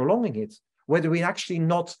just prolonging it, whether we're actually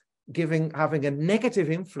not having a negative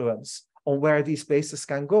influence on where these places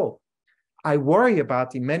can go. I worry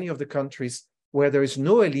about in many of the countries where there is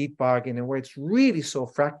no elite bargain and where it's really so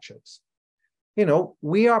fractured.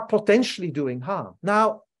 We are potentially doing harm.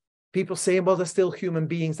 Now, people say, well, there's still human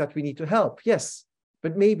beings that we need to help. Yes,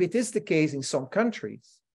 but maybe it is the case in some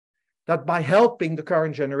countries that by helping the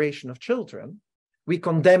current generation of children, we're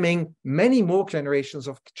condemning many more generations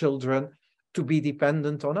of children to be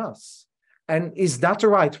dependent on us. And is that the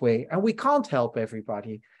right way? And we can't help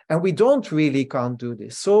everybody. And we can't do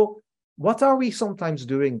this. So what are we sometimes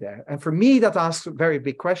doing there? And for me, that asks very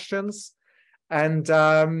big questions. And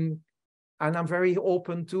I'm very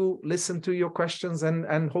open to listen to your questions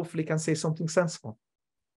and hopefully can say something sensible.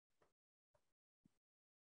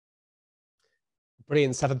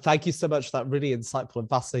 Brilliant, Stefan. Thank you so much for that really insightful and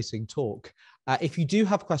fascinating talk. If you do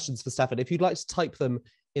have questions for Stefan, if you'd like to type them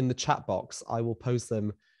in the chat box, I will pose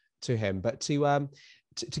them to him. But to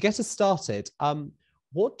get us started,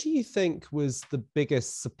 what do you think was the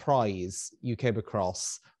biggest surprise you came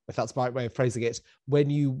across, if that's the right way of phrasing it, when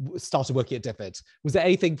you started working at DFID? Was there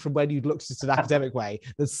anything from when you'd looked at it an academic way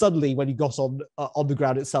that suddenly, when you got on the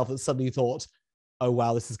ground itself, that suddenly you thought, oh,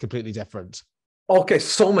 wow, this is completely different? Okay,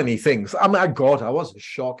 so many things. Oh my God, I was in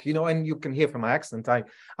shock, and you can hear from my accent,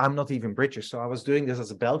 I'm not even British. So I was doing this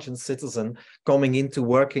as a Belgian citizen, coming into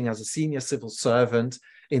working as a senior civil servant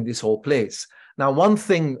in this whole place. Now, one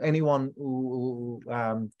thing anyone who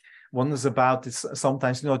wonders about is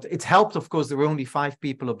sometimes, it helped, of course, there were only 5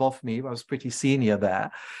 people above me. I was pretty senior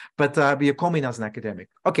there, but we are coming as an academic.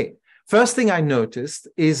 Okay, first thing I noticed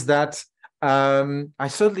is that I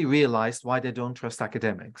suddenly realized why they don't trust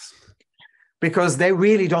academics. Because they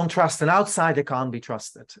really don't trust, an outsider can't be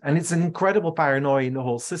trusted. And it's an incredible paranoia in the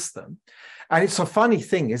whole system. And it's a funny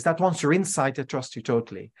thing is that once you're inside, they trust you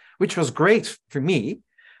totally, which was great for me,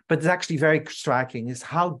 but it's actually very striking, is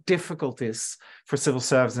how difficult it is for civil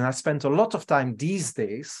service. And I spent a lot of time these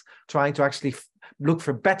days trying to actually look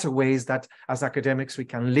for better ways that as academics we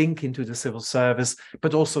can link into the civil service,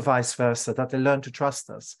 but also vice versa, that they learn to trust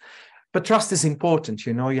us. But trust is important,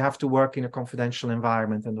 you know, you have to work in a confidential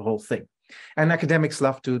environment and the whole thing. And academics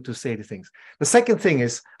love to say the things. The second thing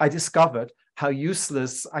is I discovered how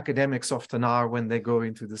useless academics often are when they go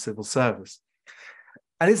into the civil service.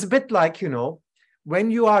 And it's a bit like, you know,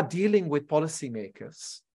 when you are dealing with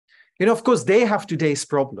policymakers, you know, of course, they have today's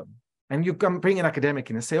problem. And you can bring an academic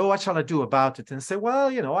in and say, oh, what shall I do about it? And say,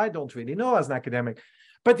 well, you know, I don't really know as an academic.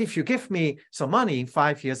 But if you give me some money, in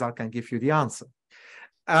 5 years, I can give you the answer.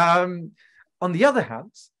 On the other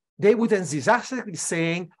hand, they would enthusiastically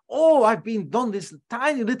saying, oh, I've done this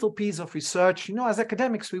tiny little piece of research. You know, as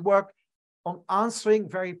academics, we work on answering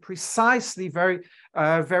very precisely,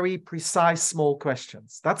 very precise small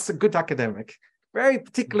questions. That's a good academic. Very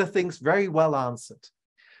particular things, very well answered.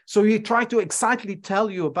 So you try to excitedly tell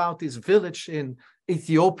you about this village in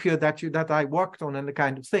Ethiopia that I worked on and the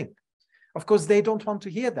kind of thing. Of course, they don't want to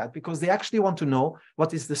hear that because they actually want to know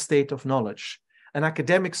what is the state of knowledge. And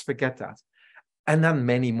academics forget that. And then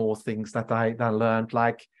many more things that I learned,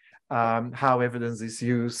 like how evidence is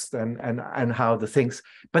used and how the things.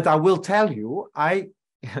 But I will tell you,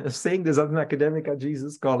 saying this as an academic at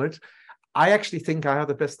Jesus College, I actually think I had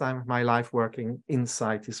the best time of my life working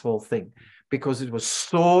inside this whole thing because it was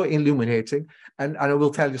so illuminating. And I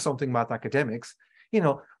will tell you something about academics. You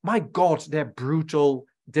know, my God, they're brutal,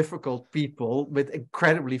 difficult people with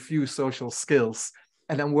incredibly few social skills.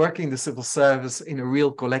 And then working the civil service in a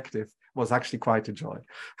real collective was actually quite a joy.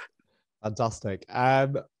 Fantastic.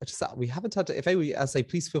 We haven't had to, if anybody, I say,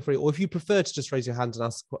 please feel free, or if you prefer to just raise your hand and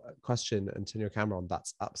ask a question and turn your camera on,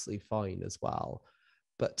 that's absolutely fine as well.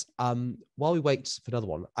 But while we wait for another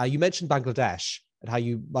one, you mentioned Bangladesh and how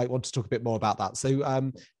you might want to talk a bit more about that. So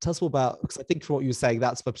tell us more about, because I think from what you were saying,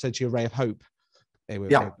 that's potentially a ray of hope in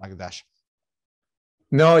Bangladesh.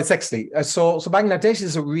 No, it's actually, so Bangladesh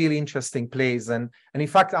is a really interesting place. And in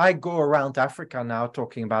fact, I go around Africa now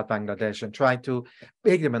talking about Bangladesh and try to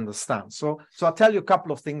make them understand. So I'll tell you a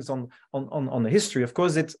couple of things on the history. Of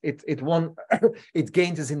course, it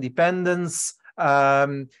gained its independence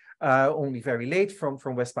only very late from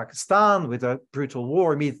West Pakistan with a brutal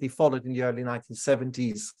war immediately followed in the early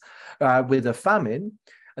 1970s with a famine.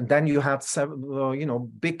 And then you had several,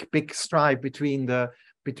 big strife between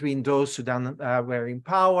those who then were in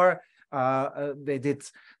power. They did,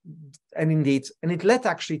 and indeed, and it led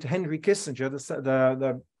actually to Henry Kissinger,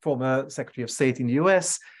 the former Secretary of State in the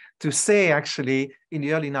US, to say actually in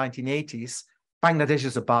the early 1980s, Bangladesh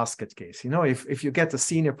is a basket case. You know, if you get a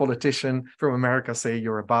senior politician from America say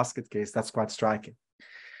you're a basket case, that's quite striking.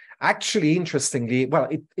 Actually, interestingly, well,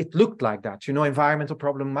 it looked like that, environmental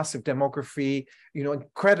problem, massive demography,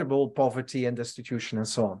 incredible poverty and destitution and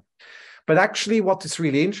so on. But actually, what is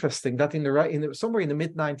really interesting that somewhere in the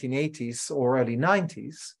mid 1980s or early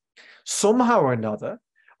 90s, somehow or another,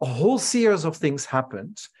 a whole series of things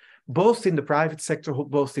happened, both in the private sector,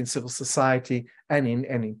 both in civil society and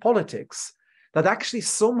in politics, that actually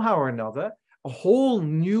somehow or another, a whole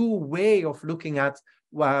new way of looking at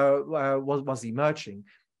was emerging.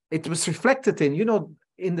 It was reflected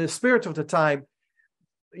in the spirit of the time.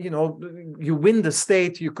 You win the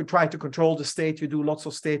state, you could try to control the state, you do lots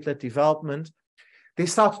of state-led development. They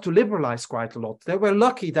started to liberalize quite a lot. They were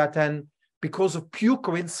lucky that then, because of pure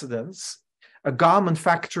coincidence, a garment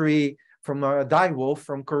factory from Daewoo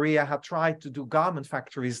from Korea had tried to do garment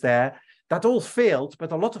factories there. That all failed,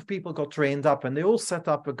 but a lot of people got trained up and they all set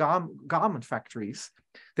up garment factories.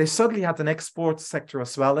 They suddenly had an export sector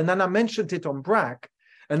as well. And then I mentioned it on BRAC,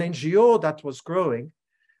 an NGO that was growing.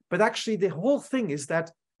 But actually the whole thing is that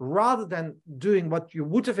rather than doing what you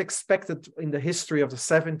would have expected in the history of the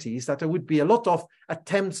 70s, that there would be a lot of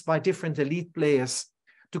attempts by different elite players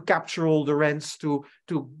to capture all the rents, to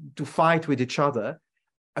fight with each other,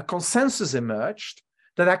 a consensus emerged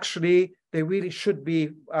that actually they really should be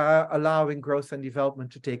allowing growth and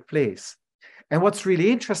development to take place. And what's really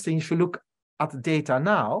interesting, if you look at the data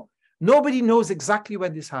now, nobody knows exactly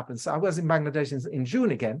when this happens. I was in Bangladesh in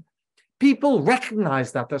June again. People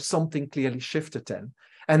recognize that there's something clearly shifted then.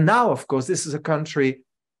 And now, of course, this is a country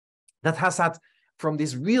that has had, from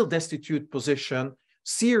this real destitute position,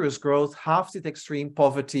 serious growth, halved its extreme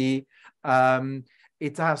poverty.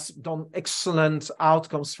 It has done excellent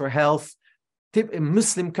outcomes for health, a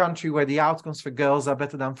Muslim country where the outcomes for girls are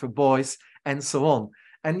better than for boys, and so on.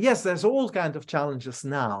 And yes, there's all kinds of challenges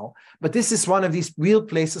now, but this is one of these real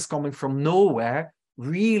places coming from nowhere,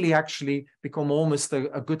 really actually become almost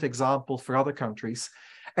a good example for other countries.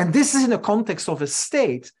 And this is in the context of a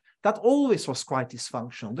state that always was quite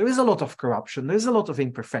dysfunctional. There is a lot of corruption. There's a lot of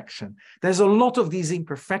imperfection. There's a lot of these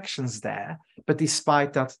imperfections there, but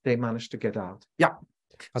despite that, they managed to get out. Yeah.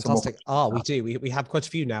 Fantastic. We do. We have quite a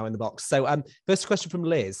few now in the box. So first question from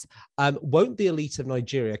Liz. Won't the elite of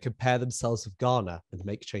Nigeria compare themselves with Ghana and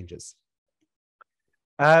make changes?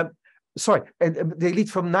 Sorry, the elite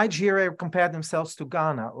from Nigeria compared themselves to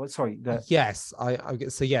Ghana. Yes,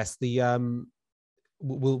 so yes, the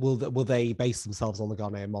will they base themselves on the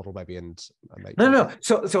Ghanaian model maybe and make no.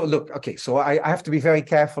 So look, okay. So I have to be very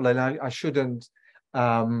careful, and I shouldn't.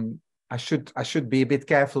 I should be a bit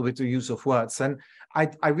careful with the use of words, and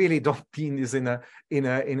I really don't mean this in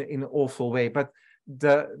an awful way, but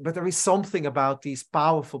there is something about these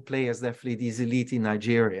powerful players, definitely these elite in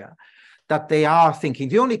Nigeria, that they are thinking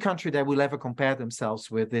the only country they will ever compare themselves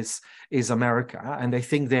with is America, and they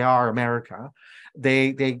think they are America.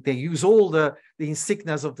 They use all the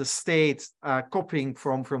insignias of the state, copying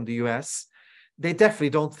from the US. They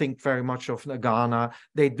definitely don't think very much of Ghana.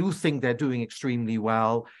 They do think they're doing extremely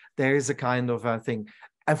well. There is a kind of thing.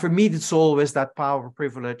 And for me, it's always that power,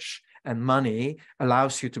 privilege, and money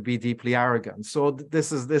allows you to be deeply arrogant. So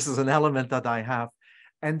this is an element that I have.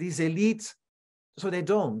 And these elites, so they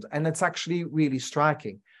don't. And it's actually really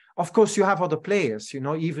striking. Of course, you have other players,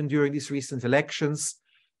 even during these recent elections,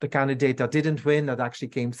 the candidate that didn't win, that actually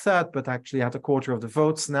came third, but actually had a quarter of the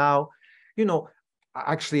votes now,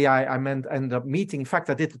 actually, I ended up meeting. In fact,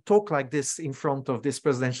 I did a talk like this in front of this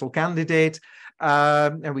presidential candidate,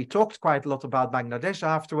 and we talked quite a lot about Bangladesh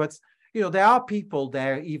afterwards. There are people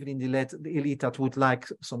there, even in the elite, that would like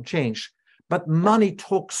some change. But money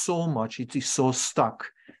talks so much, it is so stuck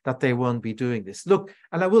that they won't be doing this. Look,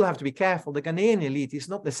 and I will have to be careful, the Ghanaian elite is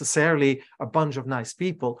not necessarily a bunch of nice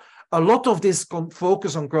people. A lot of this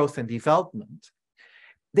focus on growth and development,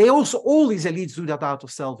 all these elites do that out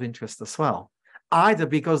of self-interest as well. Either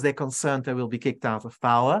because they're concerned they will be kicked out of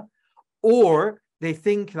power, or they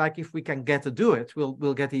think like if we can get to do it,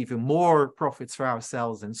 we'll get even more profits for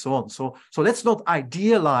ourselves and so on. So let's not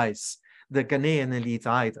idealize the Ghanaian elite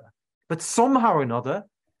either. But somehow or another,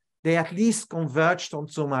 they at least converged on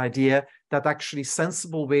some idea that actually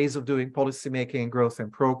sensible ways of doing policymaking and growth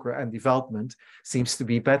and progress and development seems to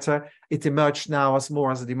be better. It emerged now as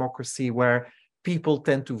more as a democracy where people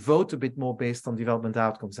tend to vote a bit more based on development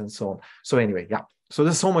outcomes and so on. So anyway, yeah. So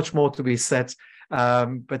there's so much more to be said,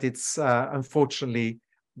 but it's unfortunately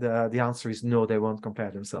the answer is no. They won't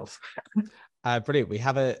compare themselves. Brilliant. We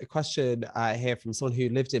have a question here from someone who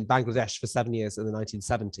lived in Bangladesh for 7 years in the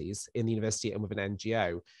 1970s in the university and with an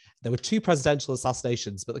NGO. There were 2 presidential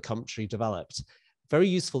assassinations, but the country developed. Very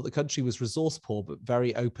useful. The country was resource poor, but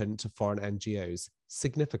very open to foreign NGOs.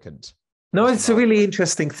 Significant. No, it's a really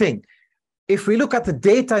interesting thing. If we look at the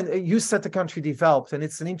data, you said the country developed, and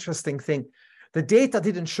it's an interesting thing. The data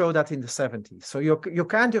didn't show that in the 70s. So you're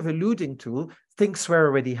kind of alluding to things were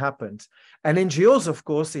already happened. And NGOs, of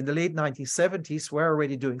course, in the late 1970s were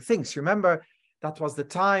already doing things. You remember that was the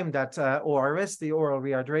time that ORS, the oral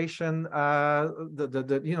rehydration,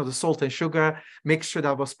 the salt and sugar mixture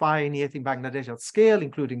that was pioneered in Bangladesh at scale,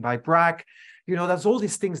 including by BRAC. That's all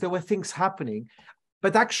these things. There were things happening.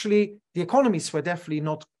 But actually, the economies were definitely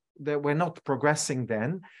not progressing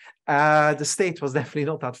then. The state was definitely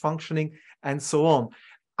not that functioning, and so on.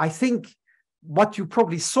 I think what you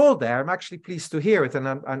probably saw there, I'm actually pleased to hear it, and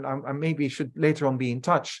I maybe should later on be in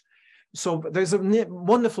touch. So there's a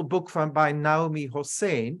wonderful book by Naomi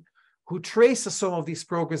Hossein, who traces some of these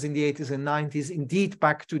progress in the 80s and 90s, indeed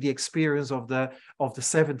back to the experience of the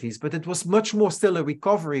 70s. But it was much more still a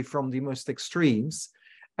recovery from the most extremes.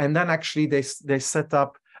 And then actually they set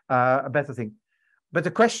up a better thing. But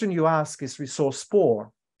the question you ask is resource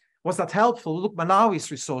poor. Was that helpful? Look, Malawi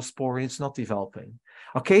is resource poor and it's not developing.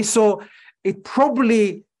 Okay, so it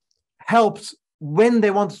probably helped when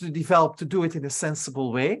they wanted to develop to do it in a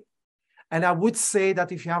sensible way. And I would say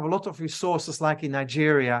that if you have a lot of resources like in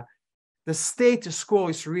Nigeria, the status quo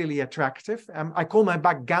is really attractive. I call my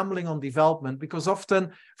back gambling on development, because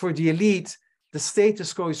often for the elite, the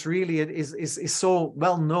status quo is really is so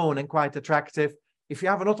well known and quite attractive. If you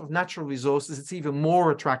have a lot of natural resources, it's even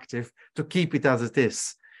more attractive to keep it as it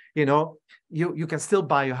is. You can still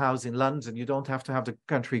buy your house in London. You don't have to have the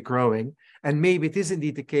country growing. And maybe it is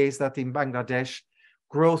indeed the case that in Bangladesh,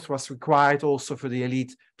 growth was required also for the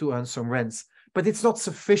elite to earn some rents. But it's not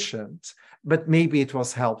sufficient, but maybe it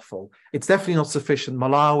was helpful. It's definitely not sufficient.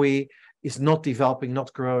 Malawi is not developing,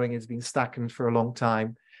 not growing. It's been stagnant for a long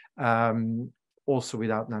time, also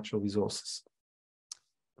without natural resources.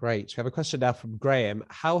 Great. We have a question now from Graham.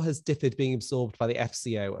 How has DFID being absorbed by the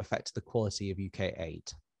FCO affected the quality of UK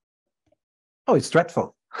aid? Oh, it's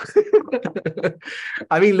dreadful.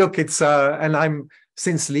 I mean, look, it's and I'm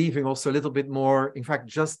since leaving also a little bit more. In fact,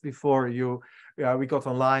 just before we got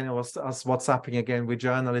online, I was WhatsApping again with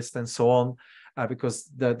journalists and so on, because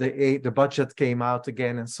the budget came out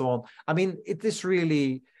again and so on. I mean, it is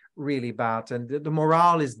really, really bad, and the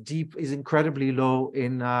morale is incredibly low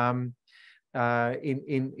in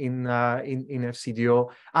FCDO.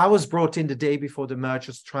 I was brought in the day before the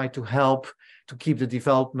mergers to try to help to keep the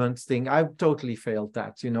development thing. I totally failed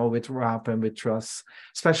that, with RAP and with trusts,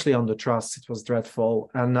 especially on the trusts. It was dreadful.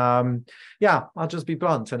 And yeah, I'll just be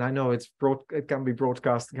blunt. And I know it can be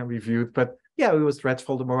broadcast, it can be viewed, but yeah, it was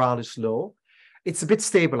dreadful. The morale is low. It's a bit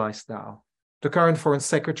stabilized now. The current foreign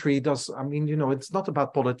secretary does, I mean, it's not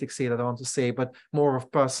about politics here that I want to say, but more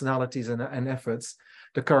of personalities and efforts.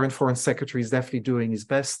 The current foreign secretary is definitely doing his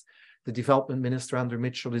best. The development minister, Andrew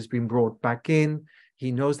Mitchell, is being brought back in.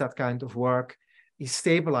 He knows that kind of work. He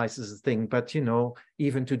stabilizes the thing. But,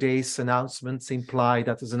 even today's announcements imply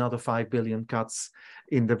that there's another 5 billion cuts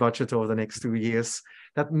in the budget over the next 2 years.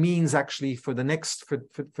 That means actually for the next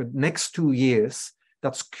 2 years,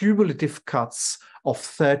 that's cumulative cuts of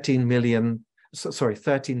 13 billion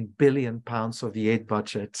pounds of the aid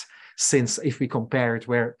budget. Since, if we compare it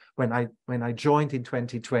when I joined in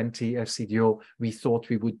 2020 FCDO, we thought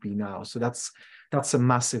we would be now. So that's a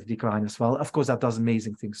massive decline as well. Of course, that does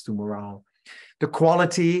amazing things to morale. The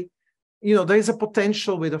quality, there's a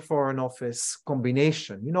potential with a foreign office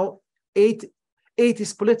combination. Aid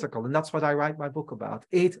is political, and that's what I write my book about.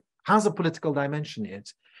 Aid has a political dimension in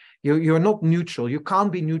it. You're not neutral. You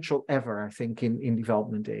can't be neutral ever, I think, in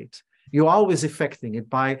development aid. You're always affecting it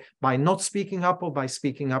by not speaking up, or by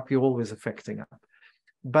speaking up, you're always affecting it.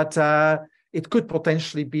 But it could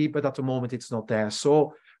potentially be, but at the moment it's not there.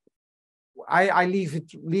 So I leave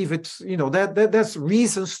it. There's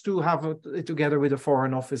reasons to have it together with a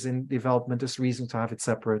foreign office in development. There's reason to have it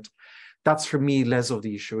separate. That's for me less of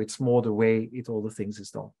the issue. It's more the way all the things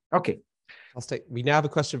is done. Okay. We now have a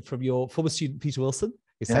question from your former student, Peter Wilson,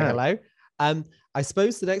 who's saying hello. I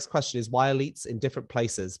suppose the next question is why elites in different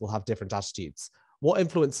places will have different attitudes. What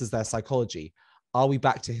influences their psychology? Are we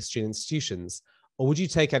back to history and institutions? Or would you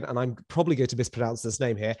take and I'm probably going to mispronounce this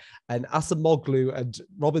name here, an Acemoglu and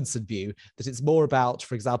Robinson view that it's more about,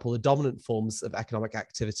 for example, the dominant forms of economic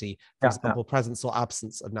activity, for example, presence or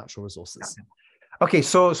absence of natural resources? Okay,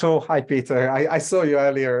 so hi, Peter. I saw you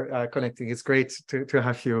earlier connecting. It's great to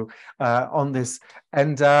have you on this.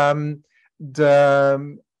 And the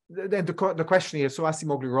question here, so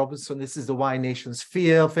Acemoglu Robinson, this is the why nations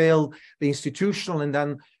fail, the institutional, and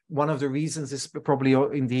then one of the reasons is probably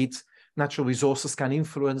indeed natural resources can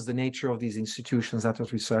influence the nature of these institutions. That's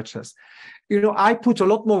what research says. I put a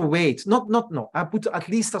lot more weight, I put at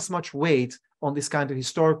least as much weight on this kind of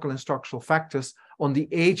historical and structural factors, on the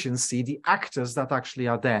agency, the actors that actually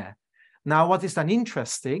are there. Now, what is then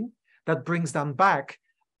interesting, that brings them back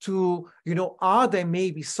to, are there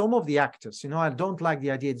maybe some of the actors, I don't like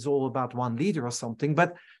the idea it's all about one leader or something,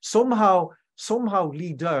 but somehow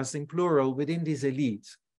leaders in plural within this elite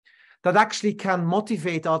that actually can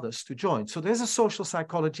motivate others to join. So there's a social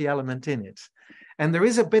psychology element in it. And there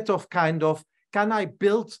is a bit of can I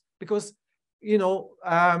build, because,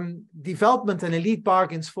 development and elite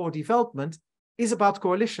bargains for development is about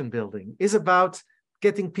coalition building, is about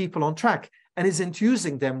getting people on track, and is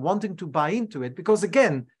enthusing them, wanting to buy into it. Because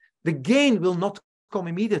again, the gain will not come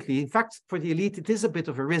immediately. In fact, for the elite, it is a bit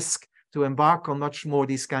of a risk to embark on much more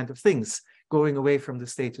these kind of things, going away from the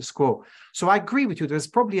status quo. So I agree with you. There's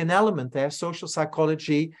probably an element there, social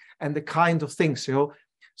psychology and the kind of things.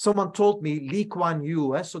 Someone told me Lee Kuan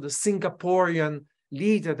Yew, so the Singaporean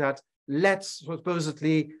leader that led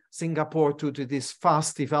supposedly Singapore to this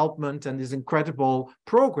fast development and this incredible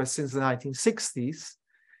progress since the 1960s.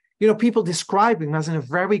 People describe him as a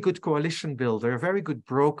very good coalition builder, a very good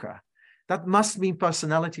broker. That must mean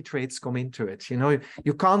personality traits come into it.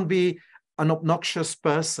 You can't be an obnoxious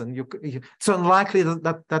person. It's unlikely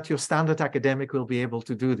that your standard academic will be able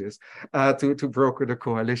to do this, to broker the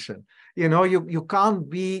coalition. You can't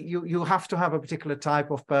be, you have to have a particular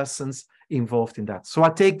type of persons involved in that. So I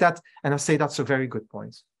take that and I say that's a very good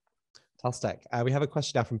point. Fantastic. We have a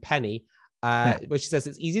question now from Penny, where she says,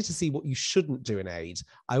 it's easier to see what you shouldn't do in aid.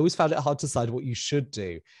 I always found it hard to decide what you should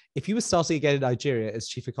do. If you were starting again in Nigeria as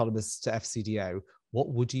chief economist to FCDO, what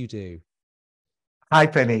would you do? Hi,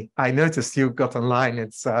 Penny. I noticed you got online.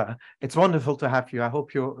 It's wonderful to have you. I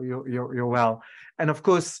hope you're well. And of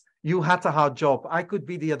course, you had a hard job. I could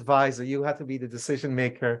be the advisor. You had to be the decision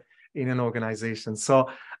maker in an organization. So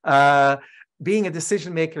being a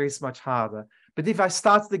decision maker is much harder. But if I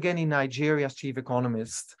started again in Nigeria as chief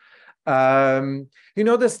economist, You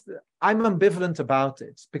know, this, I'm ambivalent about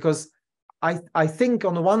it because I think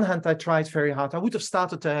on the one hand, I tried very hard. I would have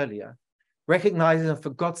started earlier, recognizing, for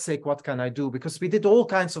God's sake, what can I do? Because we did all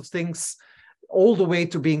kinds of things, all the way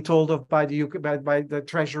to being told of by the UK, by the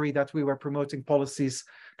Treasury, that we were promoting policies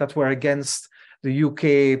that were against the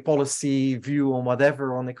UK policy view on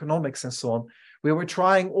whatever, on economics and so on. We were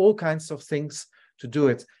trying all kinds of things to do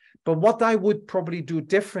it. But what I would probably do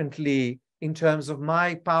differently in terms of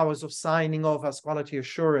my powers of signing off as quality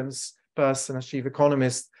assurance person, as chief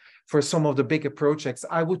economist, for some of the bigger projects,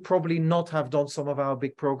 I would probably not have done some of our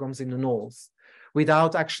big programs in the North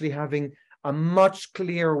without actually having a much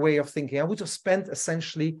clearer way of thinking. I would have spent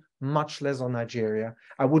essentially much less on Nigeria.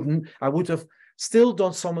 I would have still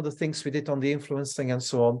done some of the things we did on the influencing and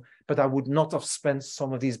so on, but I would not have spent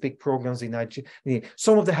some of these big programs in Nigeria.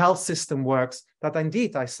 Some of the health system works that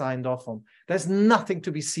indeed I signed off on. There's nothing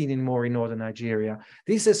to be seen in northern Nigeria.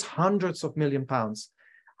 This is hundreds of £1 million.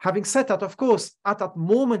 Having said that, of course, at that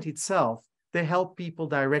moment itself, they help people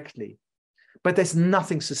directly, but there's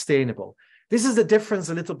nothing sustainable. This is the difference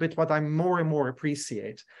a little bit. What I more and more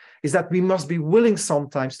appreciate is that we must be willing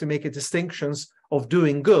sometimes to make a distinctions of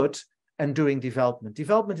doing good and doing development.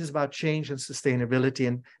 Development is about change and sustainability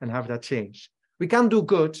and have that change. We can do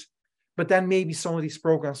good, but then maybe some of these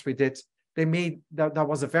programs we did, that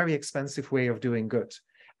was a very expensive way of doing good.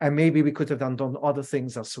 And maybe we could have done other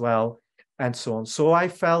things as well and so on. So I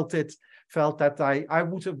felt that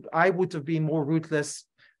I would have been more ruthless.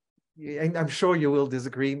 And I'm sure you will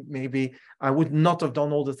disagree. Maybe I would not have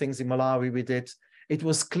done all the things in Malawi we did. It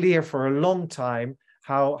was clear for a long time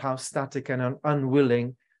how static and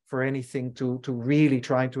unwilling for anything to really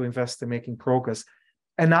try to invest in making progress.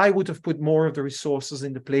 And I would have put more of the resources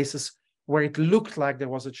in the places where it looked like there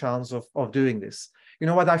was a chance of doing this. You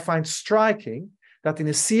know what I find striking, that in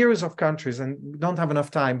a series of countries, and we don't have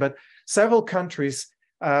enough time, but several countries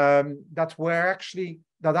that were actually,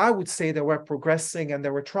 that I would say they were progressing and they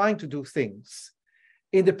were trying to do things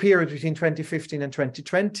in the period between 2015 and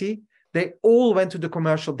 2020, they all went to the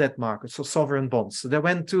commercial debt market, so sovereign bonds. So they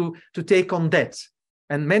went to take on debt.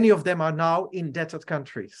 And many of them are now indebted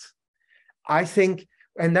countries. I think,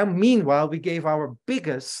 and then meanwhile, we gave our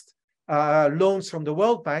biggest loans from the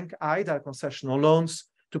World Bank, either concessional loans,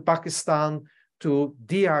 to Pakistan, to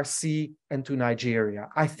DRC, and to Nigeria.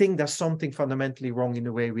 I think there's something fundamentally wrong in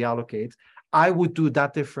the way we allocate. I would do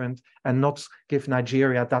that different and not give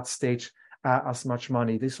Nigeria at that stage as much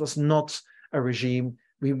money. This was not a regime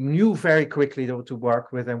we knew very quickly though to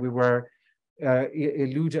work with, and we were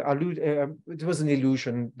it was an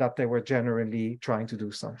illusion that they were generally trying to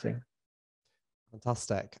do something.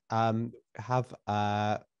 Fantastic. In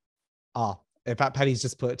fact, Penny's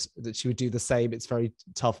just put that she would do the same. It's very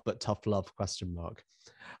tough, but tough love, ?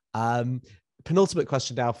 Penultimate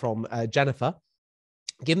question now from Jennifer.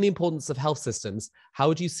 Given the importance of health systems, how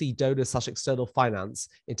would you see donor/external finance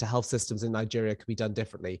into health systems in Nigeria could be done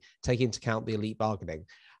differently, taking into account the elite bargaining?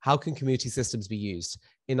 How can community systems be used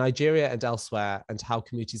in Nigeria and elsewhere, and how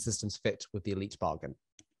community systems fit with the elite bargain?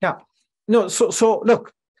 Yeah, no, so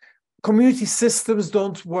look, community systems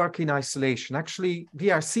don't work in isolation. Actually,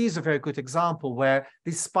 DRC is a very good example where,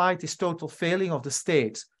 despite this total failing of the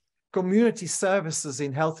state, community services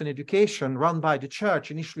in health and education run by the church,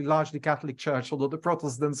 initially largely Catholic Church, although the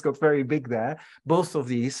Protestants got very big there, both of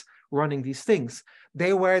these running these things.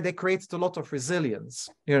 They created a lot of resilience,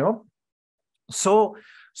 you know? So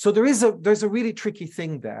there's a really tricky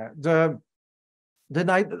thing there.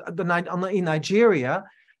 In Nigeria,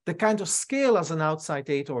 the kind of scale as an outside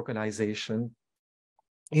aid organization,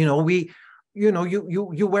 you know, we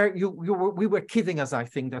were kidding us, I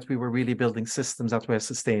think, that we were really building systems that were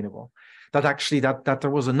sustainable, that actually that there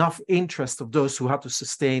was enough interest of those who had to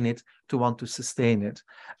sustain it to want to sustain it.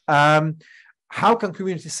 How can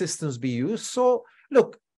community systems be used? So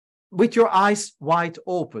look, with your eyes wide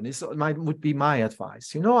open would be my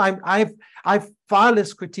advice. You know, I've far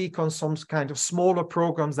less critique on some kind of smaller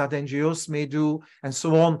programs that NGOs may do and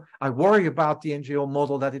so on. I worry about the NGO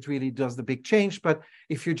model, that it really does the big change. But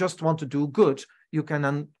if you just want to do good, you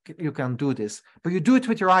can do this. But you do it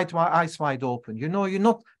with your eyes wide open. You know, you're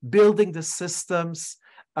not building the systems.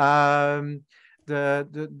 But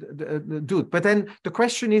then the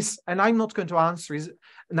question is, and I'm not going to answer, is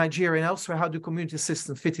Nigeria and elsewhere, how do community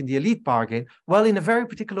systems fit in the elite bargain? Well, in a very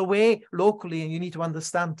particular way, locally, and you need to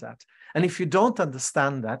understand that. And if you don't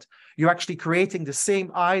understand that, you're actually creating the same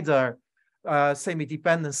either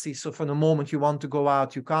semi-dependency. So from the moment you want to go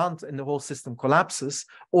out, you can't, and the whole system collapses,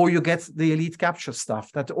 or you get the elite capture stuff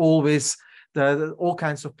that always all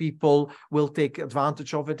kinds of people will take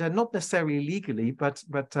advantage of it, and not necessarily legally, but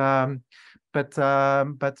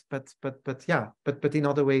in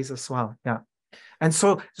other ways as well. Yeah. And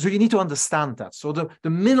so you need to understand that. So the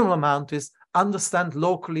minimum amount is understand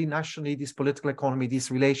locally, nationally, this political economy,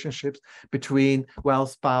 these relationships between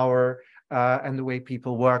wealth, power, and the way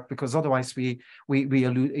people work, because otherwise this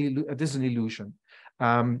is an illusion.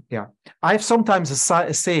 Yeah, I have sometimes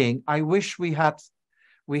a saying: I wish we had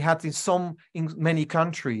in many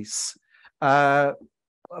countries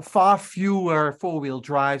far fewer four-wheel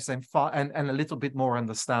drives and a little bit more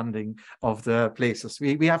understanding of the places.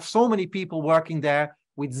 We have so many people working there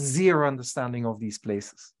with zero understanding of these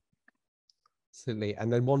places. Absolutely. And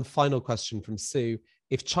then one final question from Sue.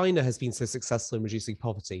 If China has been so successful in reducing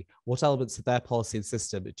poverty, what elements of their policy and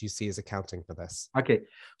system do you see as accounting for this? Okay,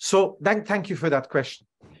 so thank you for that question.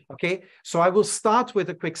 Okay, so I will start with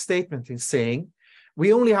a quick statement in saying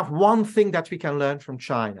we only have one thing that we can learn from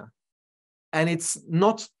China, and it's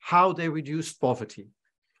not how they reduced poverty.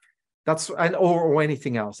 Or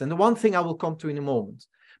anything else. And the one thing I will come to in a moment.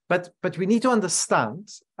 But we need to understand.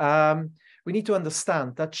 We need to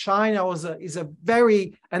understand that China is a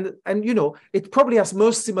very, and you know, it probably has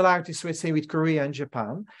most similarities, let's say, with Korea and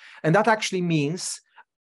Japan. And that actually means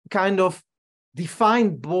kind of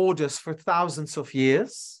defined borders for thousands of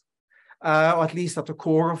years, or at least at the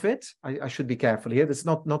core of it. I should be careful here. It's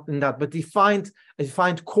not in that, but a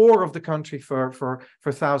defined core of the country for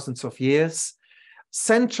thousands of years.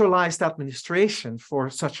 Centralized administration for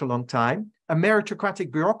such a long time, a meritocratic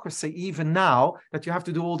bureaucracy even now that you have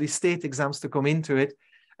to do all these state exams to come into it,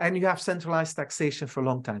 and you have centralized taxation for a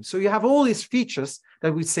long time. So you have all these features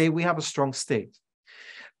that we say we have a strong state.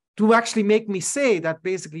 To actually make me say that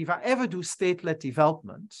basically if I ever do state-led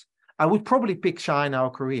development, I would probably pick China or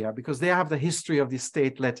Korea because they have the history of this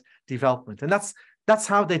state-led development. And that's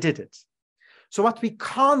how they did it. So what we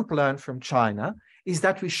can't learn from China is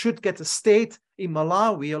that we should get a state in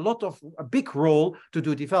Malawi a big role to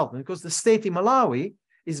do development, because the state in Malawi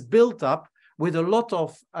is built up with a lot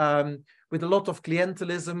of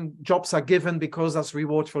clientelism. Jobs are given because as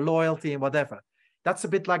reward for loyalty and whatever. That's a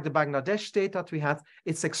bit like the Bangladesh state that we had.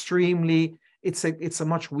 It's a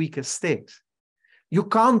much weaker state. You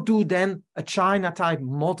can't do then a China type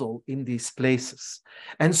model in these places.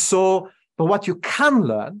 And so, but what you can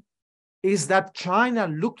learn is that China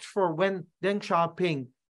looked for, when Deng Xiaoping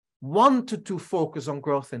wanted to focus on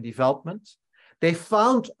growth and development, they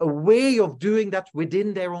found a way of doing that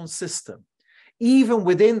within their own system. Even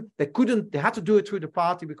within, they had to do it through the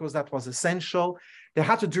party because that was essential. They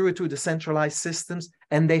had to do it through the centralized systems,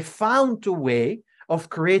 and they found a way of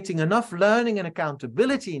creating enough learning and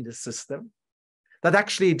accountability in the system that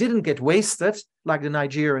actually didn't get wasted like the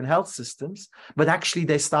Nigerian health systems, but actually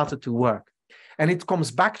they started to work. And it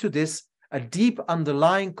comes back to this, a deep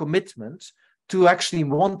underlying commitment to actually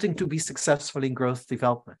wanting to be successful in growth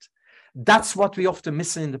development. That's what we often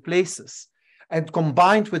miss in the places. And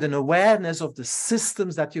combined with an awareness of the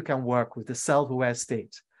systems that you can work with, the self-aware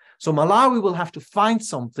state. So Malawi will have to find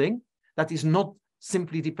something that is not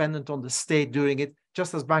simply dependent on the state doing it,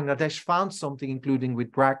 just as Bangladesh found something, including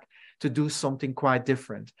with BRAC, to do something quite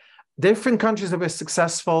different. Different countries that were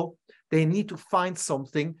successful, they need to find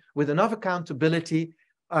something with enough accountability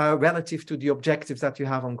relative to the objectives that you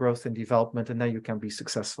have on growth and development, and then you can be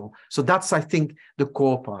successful. So that's, I think, the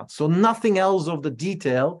core part. So nothing else of the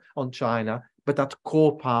detail on China, but that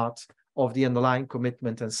core part of the underlying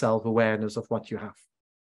commitment and self-awareness of what you have.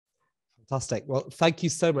 Fantastic. Well, thank you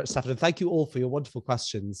so much, Stefan. And thank you all for your wonderful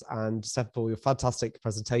questions, and Stefan, for your fantastic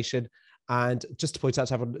presentation. And just to point out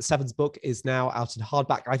to everyone, Stefan's book is now out in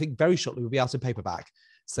hardback. I think very shortly will be out in paperback.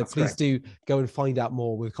 So that's please do go and find out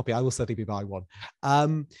more with a copy. I will certainly be buying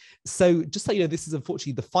one. So just so you know, this is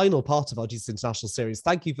unfortunately the final part of our Jesus International series.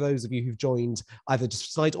 Thank you for those of you who've joined either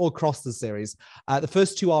just tonight or across the series. The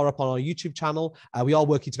first two are up on our YouTube channel. We are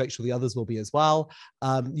working to make sure the others will be as well.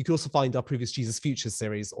 You can also find our previous Jesus Futures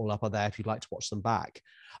series all up on there if you'd like to watch them back.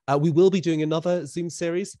 We will be doing another Zoom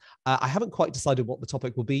series. I haven't quite decided what the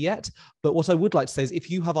topic will be yet, but what I would like to say is if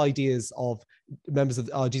you have ideas of members of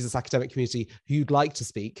our Jesus academic community who you'd like to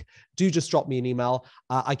speak, do just drop me an email.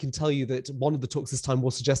 I can tell you that one of the talks this time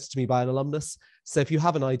was suggested to me by an alumnus. So if you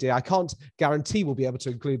have an idea, I can't guarantee we'll be able to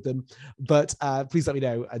include them, but please let me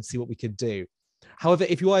know and see what we can do. However,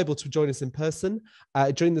 if you are able to join us in person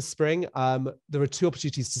during the spring, there are two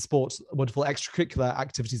opportunities to support wonderful extracurricular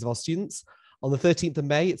activities of our students. On the 13th of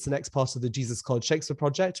May, it's the next part of the Jesus College Shakespeare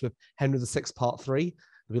Project with Henry VI Part 3.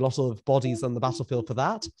 There'll be a lot of bodies on the battlefield for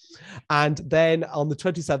that. And then on the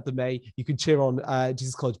 27th of May, you can cheer on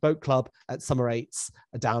Jesus College Boat Club at Summer 8s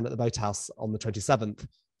down at the Boathouse on the 27th.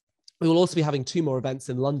 We will also be having 2 more events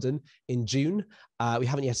in London in June. We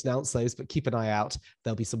haven't yet announced those, but keep an eye out.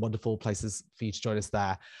 There'll be some wonderful places for you to join us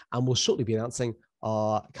there. And we'll shortly be announcing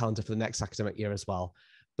our calendar for the next academic year as well.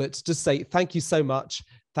 But just say thank you so much.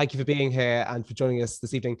 Thank you for being here and for joining us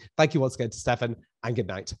this evening. Thank you once again to Stefan, and good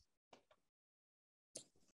night.